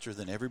faster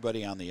than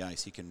everybody on the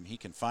ice. He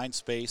can find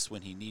space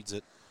when he needs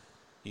it.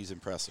 He's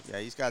impressive. Yeah,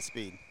 he's got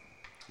speed.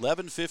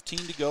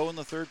 11:15 to go in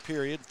the third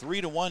period.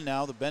 3-1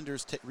 now. The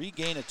Benders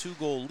regain a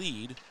 2-goal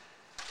lead.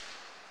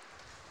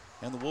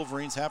 And the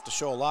Wolverines have to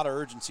show a lot of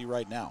urgency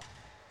right now.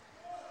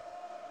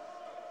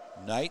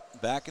 Knight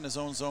back in his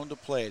own zone to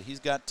play it. He's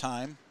got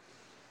time.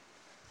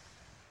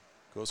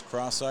 Goes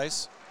cross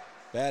ice.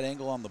 Bad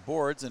angle on the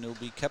boards, and it'll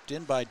be kept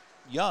in by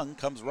Young.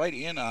 Comes right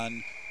in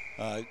on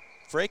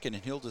Fraken,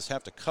 and he'll just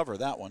have to cover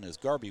that one as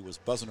Garby was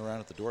buzzing around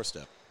at the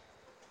doorstep.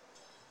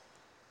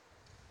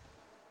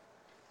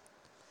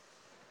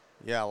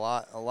 Yeah, a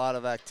lot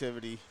of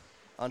activity,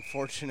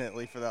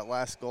 unfortunately, for that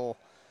last goal.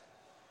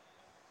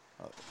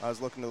 I was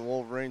looking to the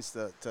Wolverines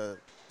to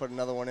put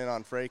another one in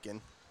on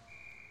Fraken.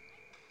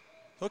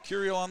 So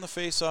Curiel on the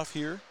face-off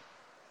here.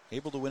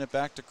 Able to win it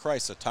back to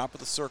Kreisa. Top of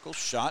the circle.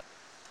 Shot.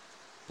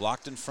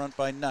 Blocked in front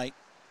by Knight.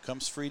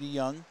 Comes free to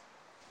Young.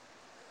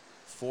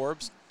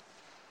 Forbes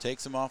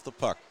takes him off the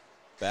puck.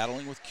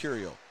 Battling with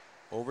Curiel.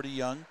 Over to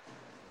Young.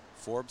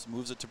 Forbes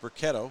moves it to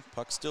Bricketto.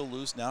 Puck still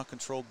loose. Now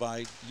controlled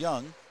by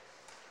Young.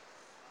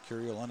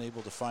 Curiel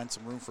unable to find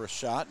some room for a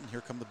shot. And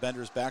here come the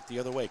Benders back the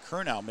other way.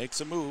 Curnow makes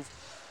a move.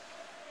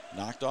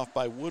 Knocked off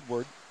by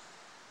Woodward.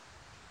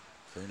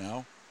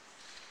 Curnow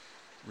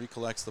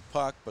recollects the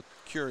puck, but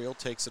Curiel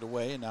takes it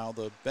away, and now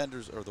the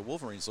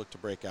Wolverines look to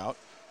break out.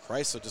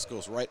 Kreisa just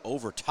goes right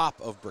over top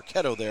of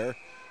Bricketto there,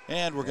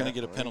 and we're going to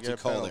get a penalty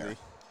call there.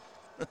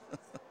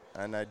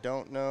 And I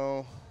don't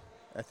know.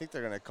 I think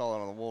they're going to call it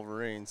on the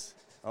Wolverines.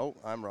 Oh,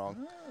 I'm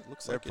wrong.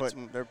 Looks they're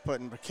putting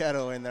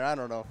Bricketto in there. I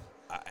don't know.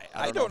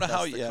 I don't know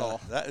how you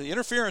the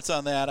interference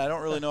on that. I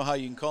don't really know how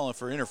you can call it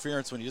for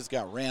interference when you just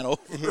got ran over.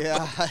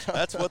 Yeah,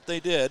 that's what they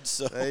did.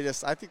 So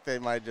I think they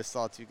might have just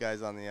saw two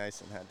guys on the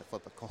ice and had to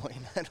flip a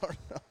coin. I don't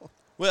know.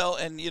 Well,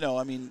 and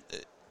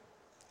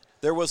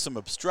there was some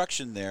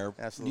obstruction there.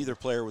 Absolutely. Neither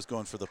player was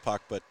going for the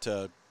puck, but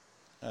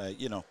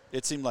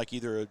it seemed like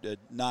either a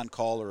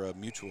non-call or a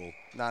mutual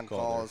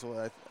non-call is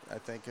what I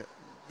think.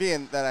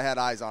 Being that I had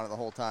eyes on it the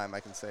whole time,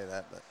 I can say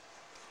that, but.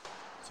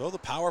 So the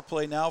power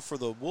play now for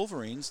the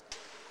Wolverines.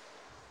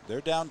 They're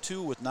down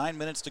 2 with 9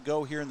 minutes to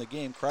go here in the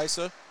game.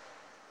 Kreisa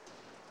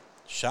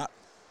shot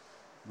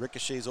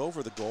ricochets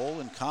over the goal,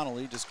 and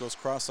Connolly just goes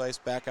cross ice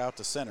back out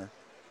to center.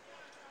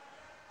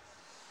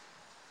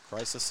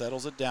 Kreisa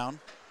settles it down.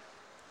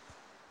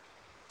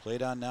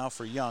 Played on now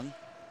for Young.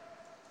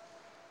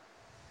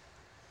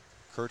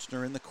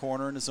 Kirchner in the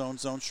corner in his own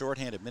zone,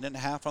 shorthanded. Minute and a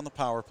half on the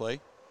power play.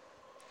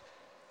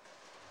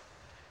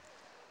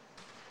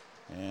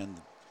 And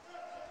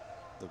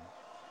the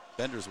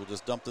Benders will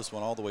just dump this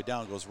one all the way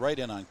down. Goes right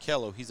in on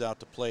Kello. He's out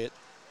to play it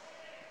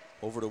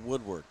over to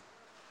Woodward.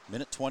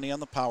 Minute 20 on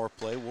the power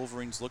play.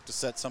 Wolverines look to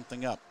set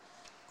something up.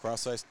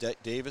 Cross ice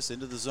Davis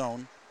into the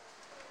zone.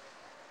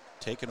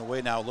 Taken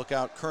away now. Look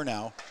out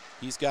Curnow.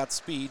 He's got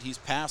speed. He's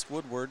past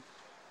Woodward.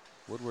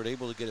 Woodward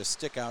able to get a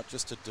stick out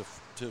just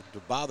to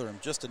bother him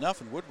just enough,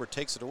 and Woodward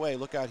takes it away.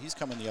 Look out, he's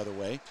coming the other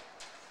way.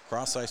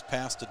 Cross ice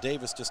pass to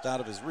Davis just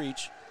out of his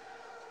reach.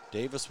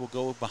 Davis will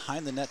go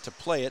behind the net to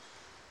play it.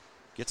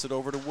 Gets it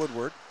over to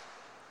Woodward.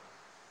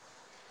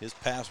 His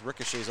pass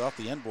ricochets off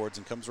the end boards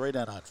and comes right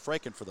in on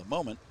Franken for the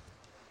moment.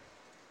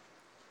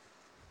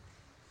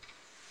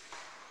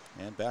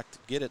 And back to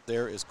get it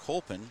there is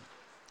Kolpin.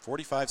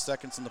 45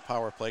 seconds in the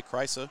power play.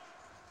 Kreisa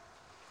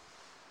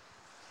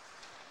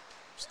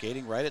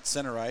skating right at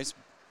center ice,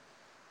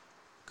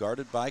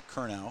 guarded by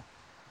Curnow.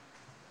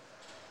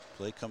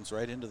 Play comes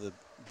right into the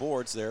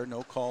boards there.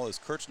 No call as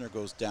Kirchner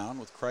goes down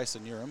with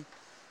Kreisa near him.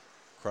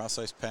 Cross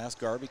ice pass.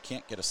 Garvey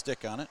can't get a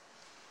stick on it.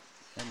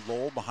 And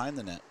Lowell behind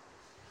the net.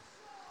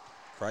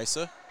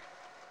 Kreisa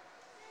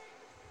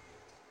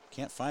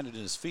can't find it in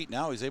his feet.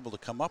 Now he's able to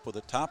come up with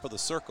it. Top of the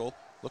circle,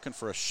 looking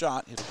for a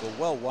shot. It'll go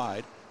well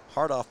wide.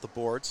 Hard off the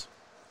boards.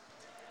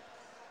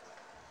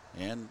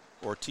 And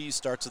Ortiz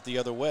starts it the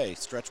other way.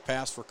 Stretch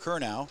pass for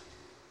Curnow.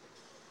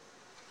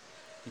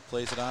 He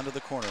plays it onto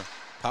the corner.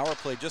 Power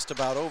play just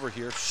about over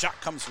here. Shot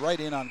comes right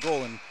in on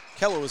goal, and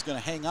Kello is going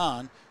to hang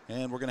on,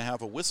 and we're going to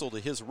have a whistle to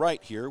his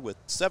right here with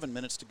 7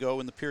 minutes to go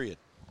in the period.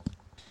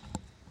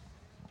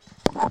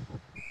 All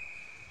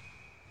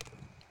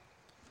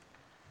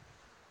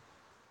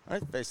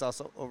right, face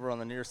also over on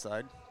the near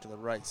side to the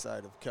right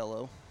side of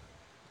Kello.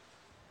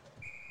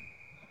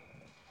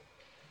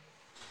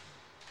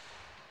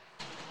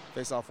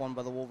 Face off one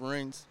by the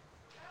Wolverines.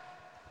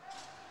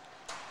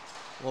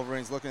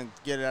 Wolverines looking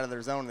to get it out of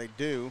their zone. They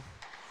do.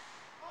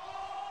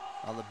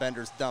 Now the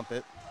Benders dump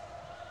it.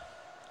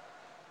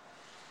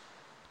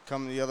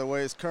 Coming the other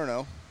way is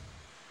Curnow.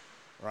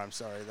 Or I'm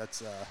sorry,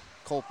 that's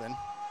Kolpin.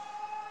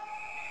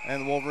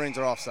 And the Wolverines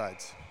are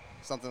offsides.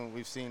 Something that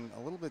we've seen a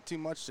little bit too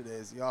much today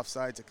is the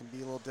offsides. It can be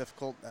a little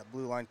difficult. That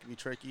blue line can be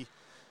tricky.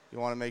 You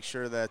want to make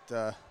sure that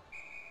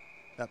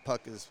that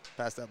puck is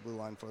past that blue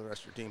line for the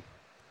rest of your team.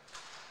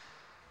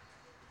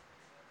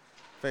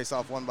 Face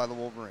off one by the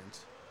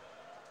Wolverines.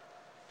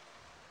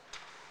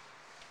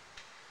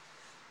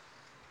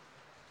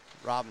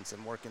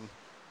 Robinson working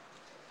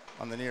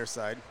on the near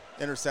side.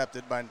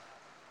 Intercepted by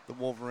the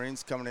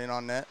Wolverines coming in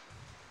on net.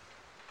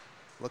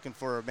 Looking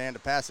for a man to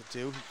pass it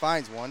to. He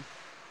finds one.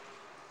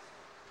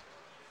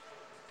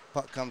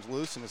 Puck comes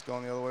loose and is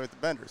going the other way with the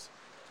Benders.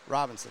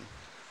 Robinson.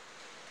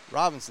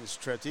 Robinson's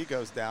tripped. He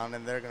goes down,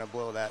 and they're going to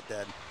blow that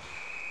dead.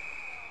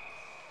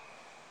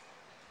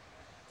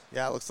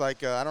 Yeah, it looks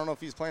like, I don't know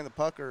if he's playing the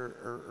puck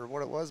or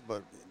what it was,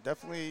 but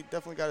definitely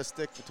got a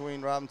stick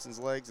between Robinson's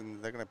legs,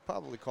 and they're going to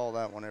probably call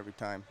that one every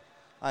time.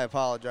 I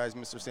apologize.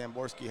 Mr.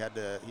 Samborski had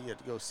to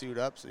go suit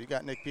up, so you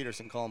got Nick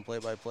Peterson calling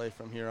play-by-play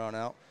from here on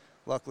out.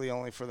 Luckily,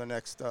 only for the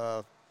next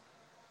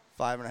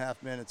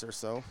 5.5 minutes or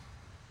so.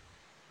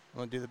 I'm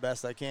going to do the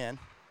best I can.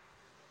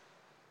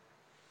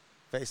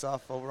 Face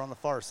off over on the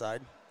far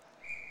side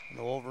in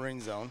the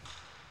Wolverine zone.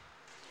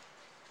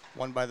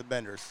 Won by the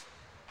Benders.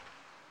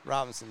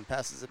 Robinson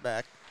passes it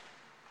back.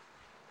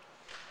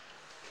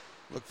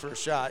 Look for a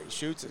shot. He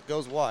shoots. It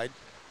goes wide.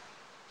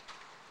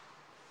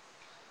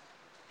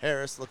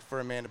 Harris looking for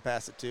a man to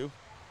pass it to.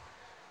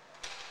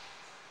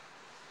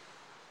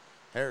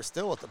 Harris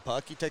still with the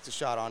puck. He takes a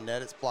shot on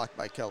net. It's blocked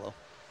by Kello.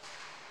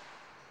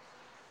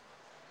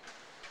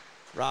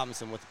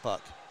 Robinson with the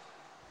puck.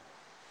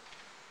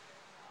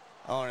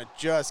 Oh, and it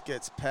just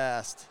gets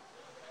past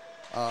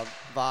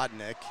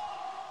Vodnik.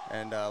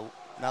 And now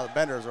the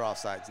Benders are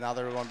offsides. Now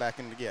they're going back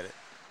in to get it.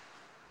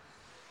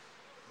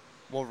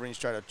 Wolverines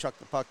try to chuck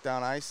the puck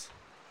down ice.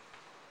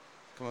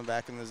 Coming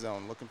back in the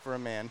zone, looking for a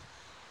man.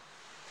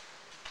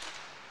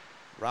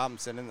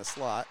 Robinson in the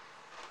slot.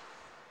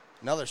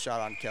 Another shot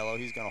on Kello.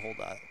 He's going to hold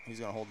that. He's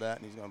going to hold that,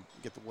 and he's going to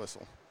get the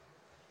whistle.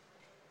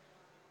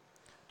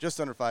 Just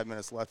under 5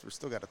 minutes left. We've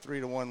still got a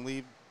 3-1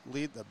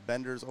 lead. The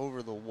Benders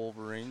over the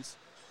Wolverines.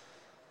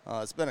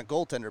 It's been a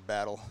goaltender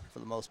battle for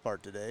the most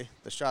part today.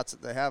 The shots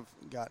that they have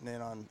gotten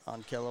in on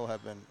Kello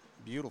have been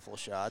beautiful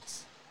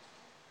shots.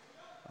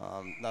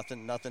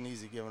 Nothing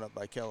easy given up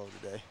by Kello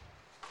today.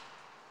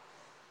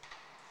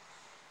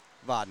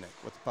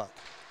 Vodnik with the puck.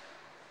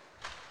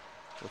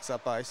 Looks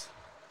up ice.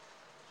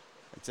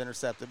 It's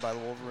intercepted by the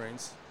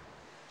Wolverines.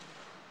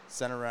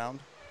 Sent around.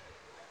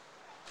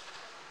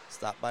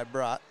 Stopped by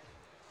Brott.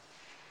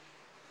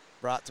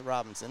 Brott to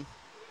Robinson.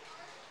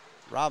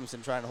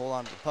 Robinson trying to hold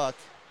on to the puck.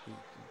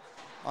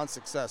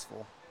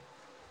 Unsuccessful.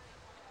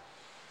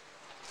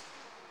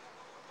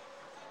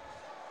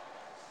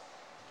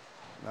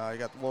 Now you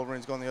got the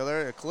Wolverines going the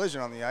other way. A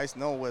collision on the ice.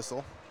 No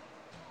whistle.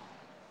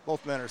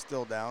 Both men are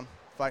still down,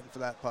 fighting for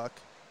that puck.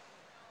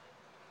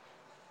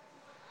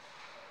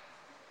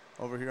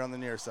 Over here on the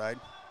near side,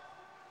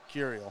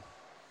 Curiel.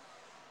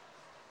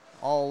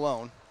 All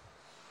alone.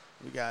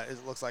 We got,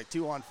 it looks like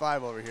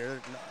 2-on-5 over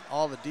here.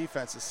 All the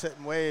defense is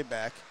sitting way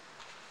back.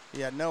 He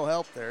had no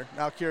help there.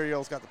 Now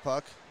Curiel's got the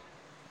puck.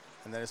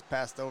 And then it's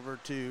passed over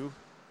to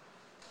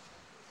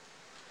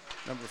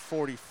number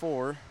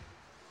 44,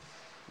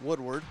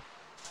 Woodward.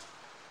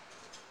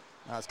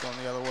 Now it's going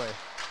the other way.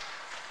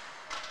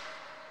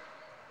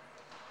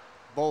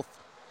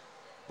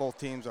 Both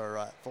teams are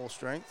at full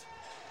strength.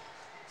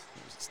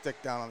 There's a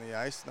stick down on the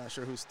ice. Not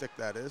sure whose stick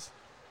that is.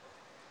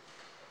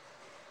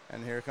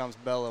 And here comes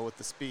Bello with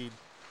the speed.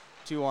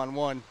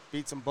 2-on-1.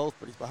 Beats them both,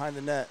 but he's behind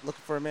the net.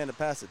 Looking for a man to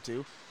pass it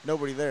to.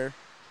 Nobody there.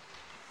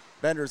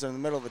 Benders are in the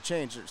middle of the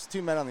change. There's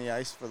 2 men on the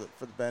ice for the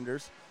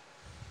Benders.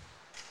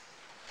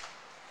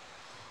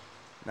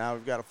 Now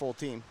we've got a full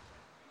team.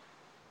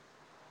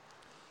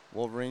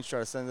 Wolverines try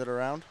to send it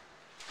around.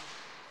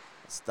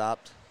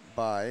 Stopped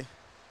by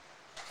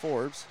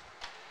Forbes.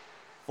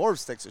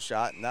 Forbes takes a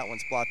shot, and that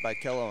one's blocked by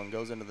Kello and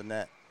goes into the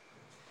net.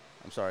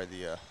 I'm sorry,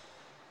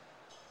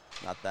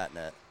 not that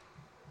net.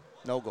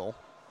 No goal.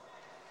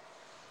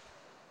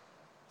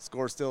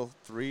 Score still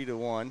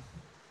 3-1.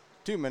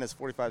 2 minutes,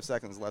 45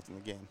 seconds left in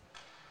the game.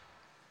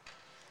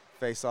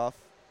 Face off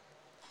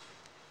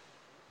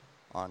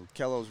on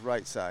Kello's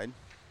right side.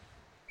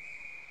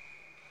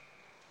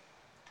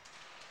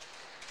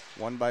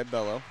 Won by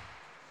Bello.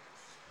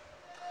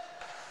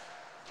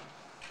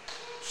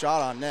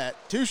 Shot on net.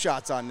 2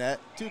 shots on net.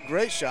 2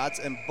 great shots,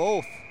 and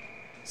both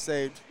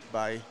saved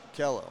by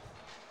Kello.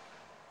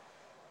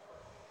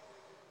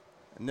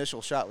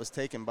 Initial shot was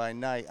taken by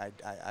Knight. I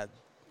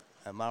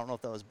don't know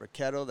if that was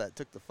Bricketto that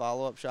took the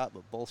follow-up shot,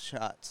 but both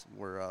shots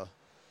were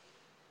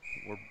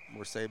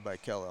saved by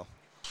Kello.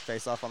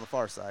 Face off on the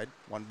far side,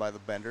 won by the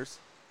Benders.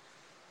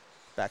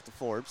 Back to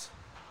Forbes.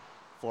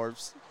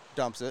 Forbes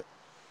dumps it.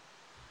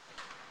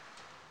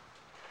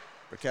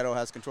 Bricketto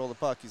has control of the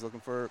puck. He's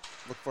looking for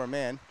a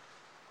man.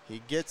 He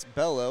gets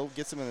Bello,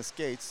 gets him in the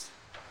skates.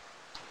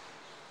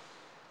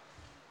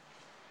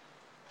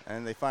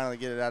 And they finally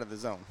get it out of the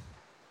zone.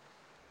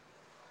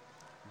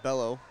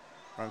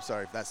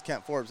 That's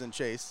Kent Forbes in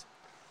chase.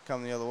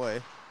 Coming the other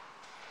way.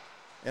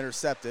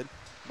 Intercepted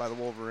by the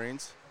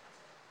Wolverines.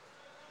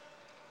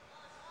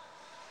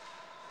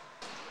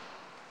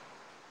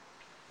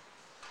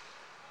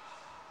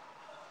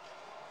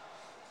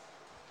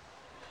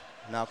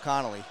 Now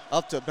Connolly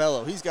up to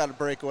Bello. He's got a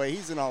breakaway.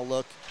 He's in all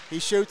look. He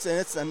shoots, and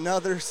it's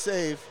another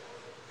save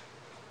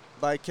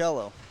by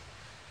Kello.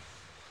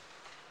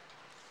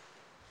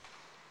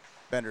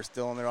 Bender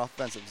still in their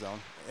offensive zone.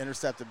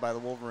 Intercepted by the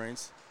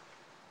Wolverines.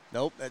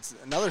 Nope, that's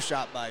another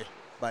shot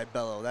by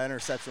Bello. That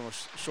interception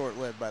was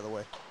short-lived, by the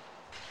way.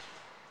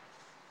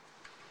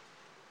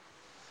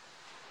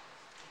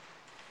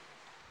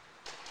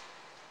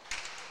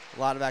 A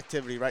lot of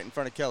activity right in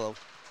front of Kello.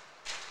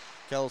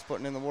 Kello's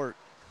putting in the work.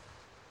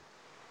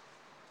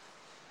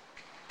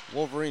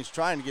 Wolverines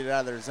trying to get it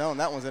out of their zone.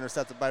 That one's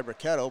intercepted by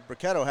Bricketto.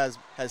 Bricketto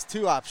has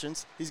 2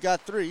 options. He's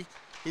got 3.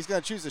 He's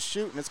going to choose to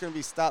shoot, and it's going to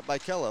be stopped by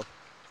Kello.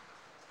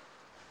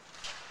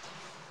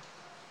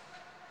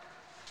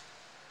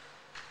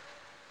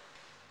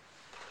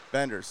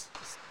 Benders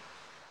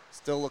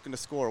still looking to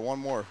score. One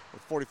more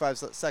with 45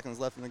 seconds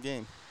left in the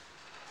game.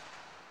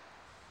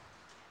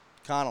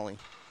 Connolly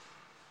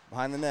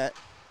behind the net.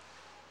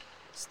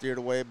 Steered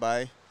away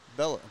by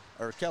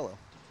Kello.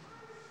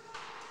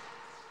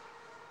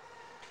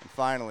 And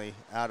finally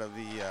out of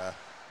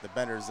the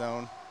Bender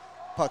zone.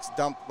 Puck's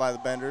dumped by the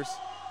Benders.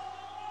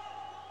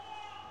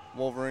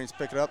 Wolverines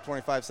pick it up.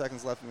 25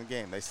 seconds left in the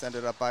game. They send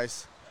it up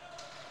ice.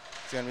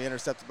 It's going to be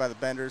intercepted by the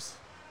Benders.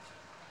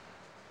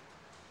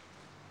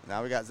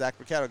 Now we got Zach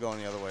Bricketto going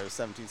the other way with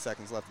 17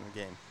 seconds left in the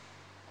game.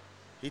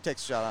 He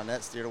takes a shot on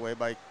net, steered away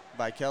by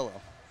Kello.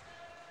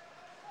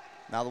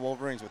 Now the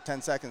Wolverines with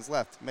 10 seconds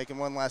left, making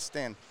one last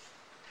stand.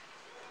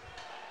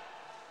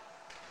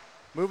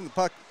 Moving the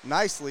puck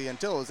nicely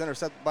until it was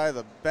intercepted by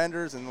the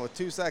Benders, and with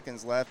 2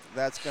 seconds left,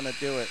 that's going to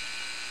do it.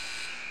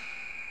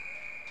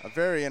 A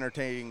very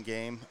entertaining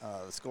game.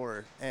 The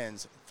score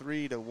ends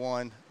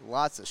 3-1.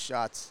 Lots of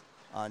shots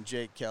on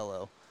Jake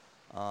Kello.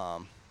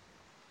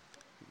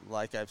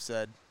 Like I've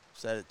said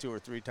it 2 or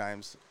 3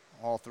 times.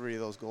 All 3 of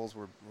those goals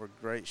were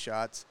great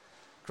shots.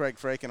 Craig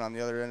Fraken on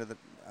the other end of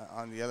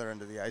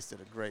the ice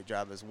did a great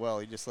job as well.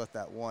 He just let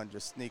that one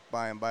just sneak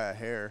by him by a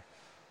hair.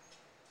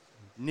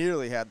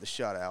 Nearly had the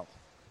shutout.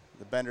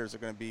 The Benders are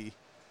going to be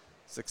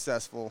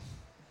successful.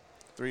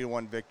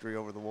 3-1 victory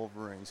over the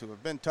Wolverines, who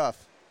have been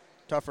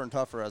tougher and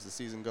tougher as the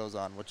season goes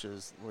on, which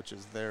is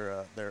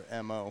their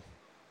MO,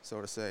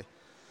 so to say.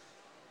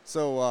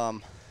 So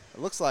it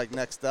looks like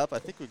next up, I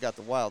think we got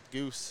the Wild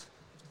Goose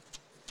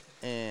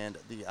and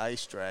the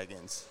Ice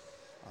Dragons.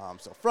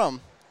 So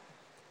from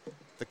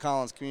the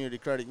Collins Community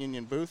Credit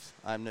Union booth,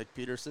 I'm Nick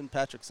Peterson.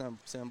 Patrick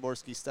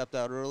Samborski stepped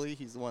out early.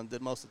 He's the one that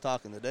did most of the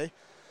talking today.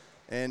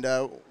 And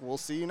we'll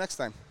see you next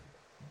time.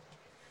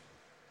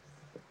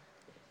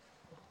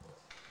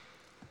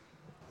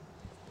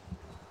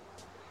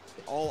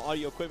 All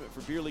audio equipment for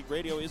Beer League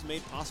Radio is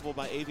made possible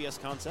by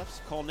AVS Concepts.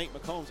 Call Nate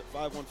McCombs at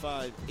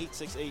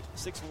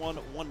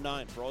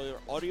 515-868-6119 for all your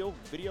audio,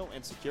 video,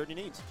 and security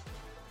needs.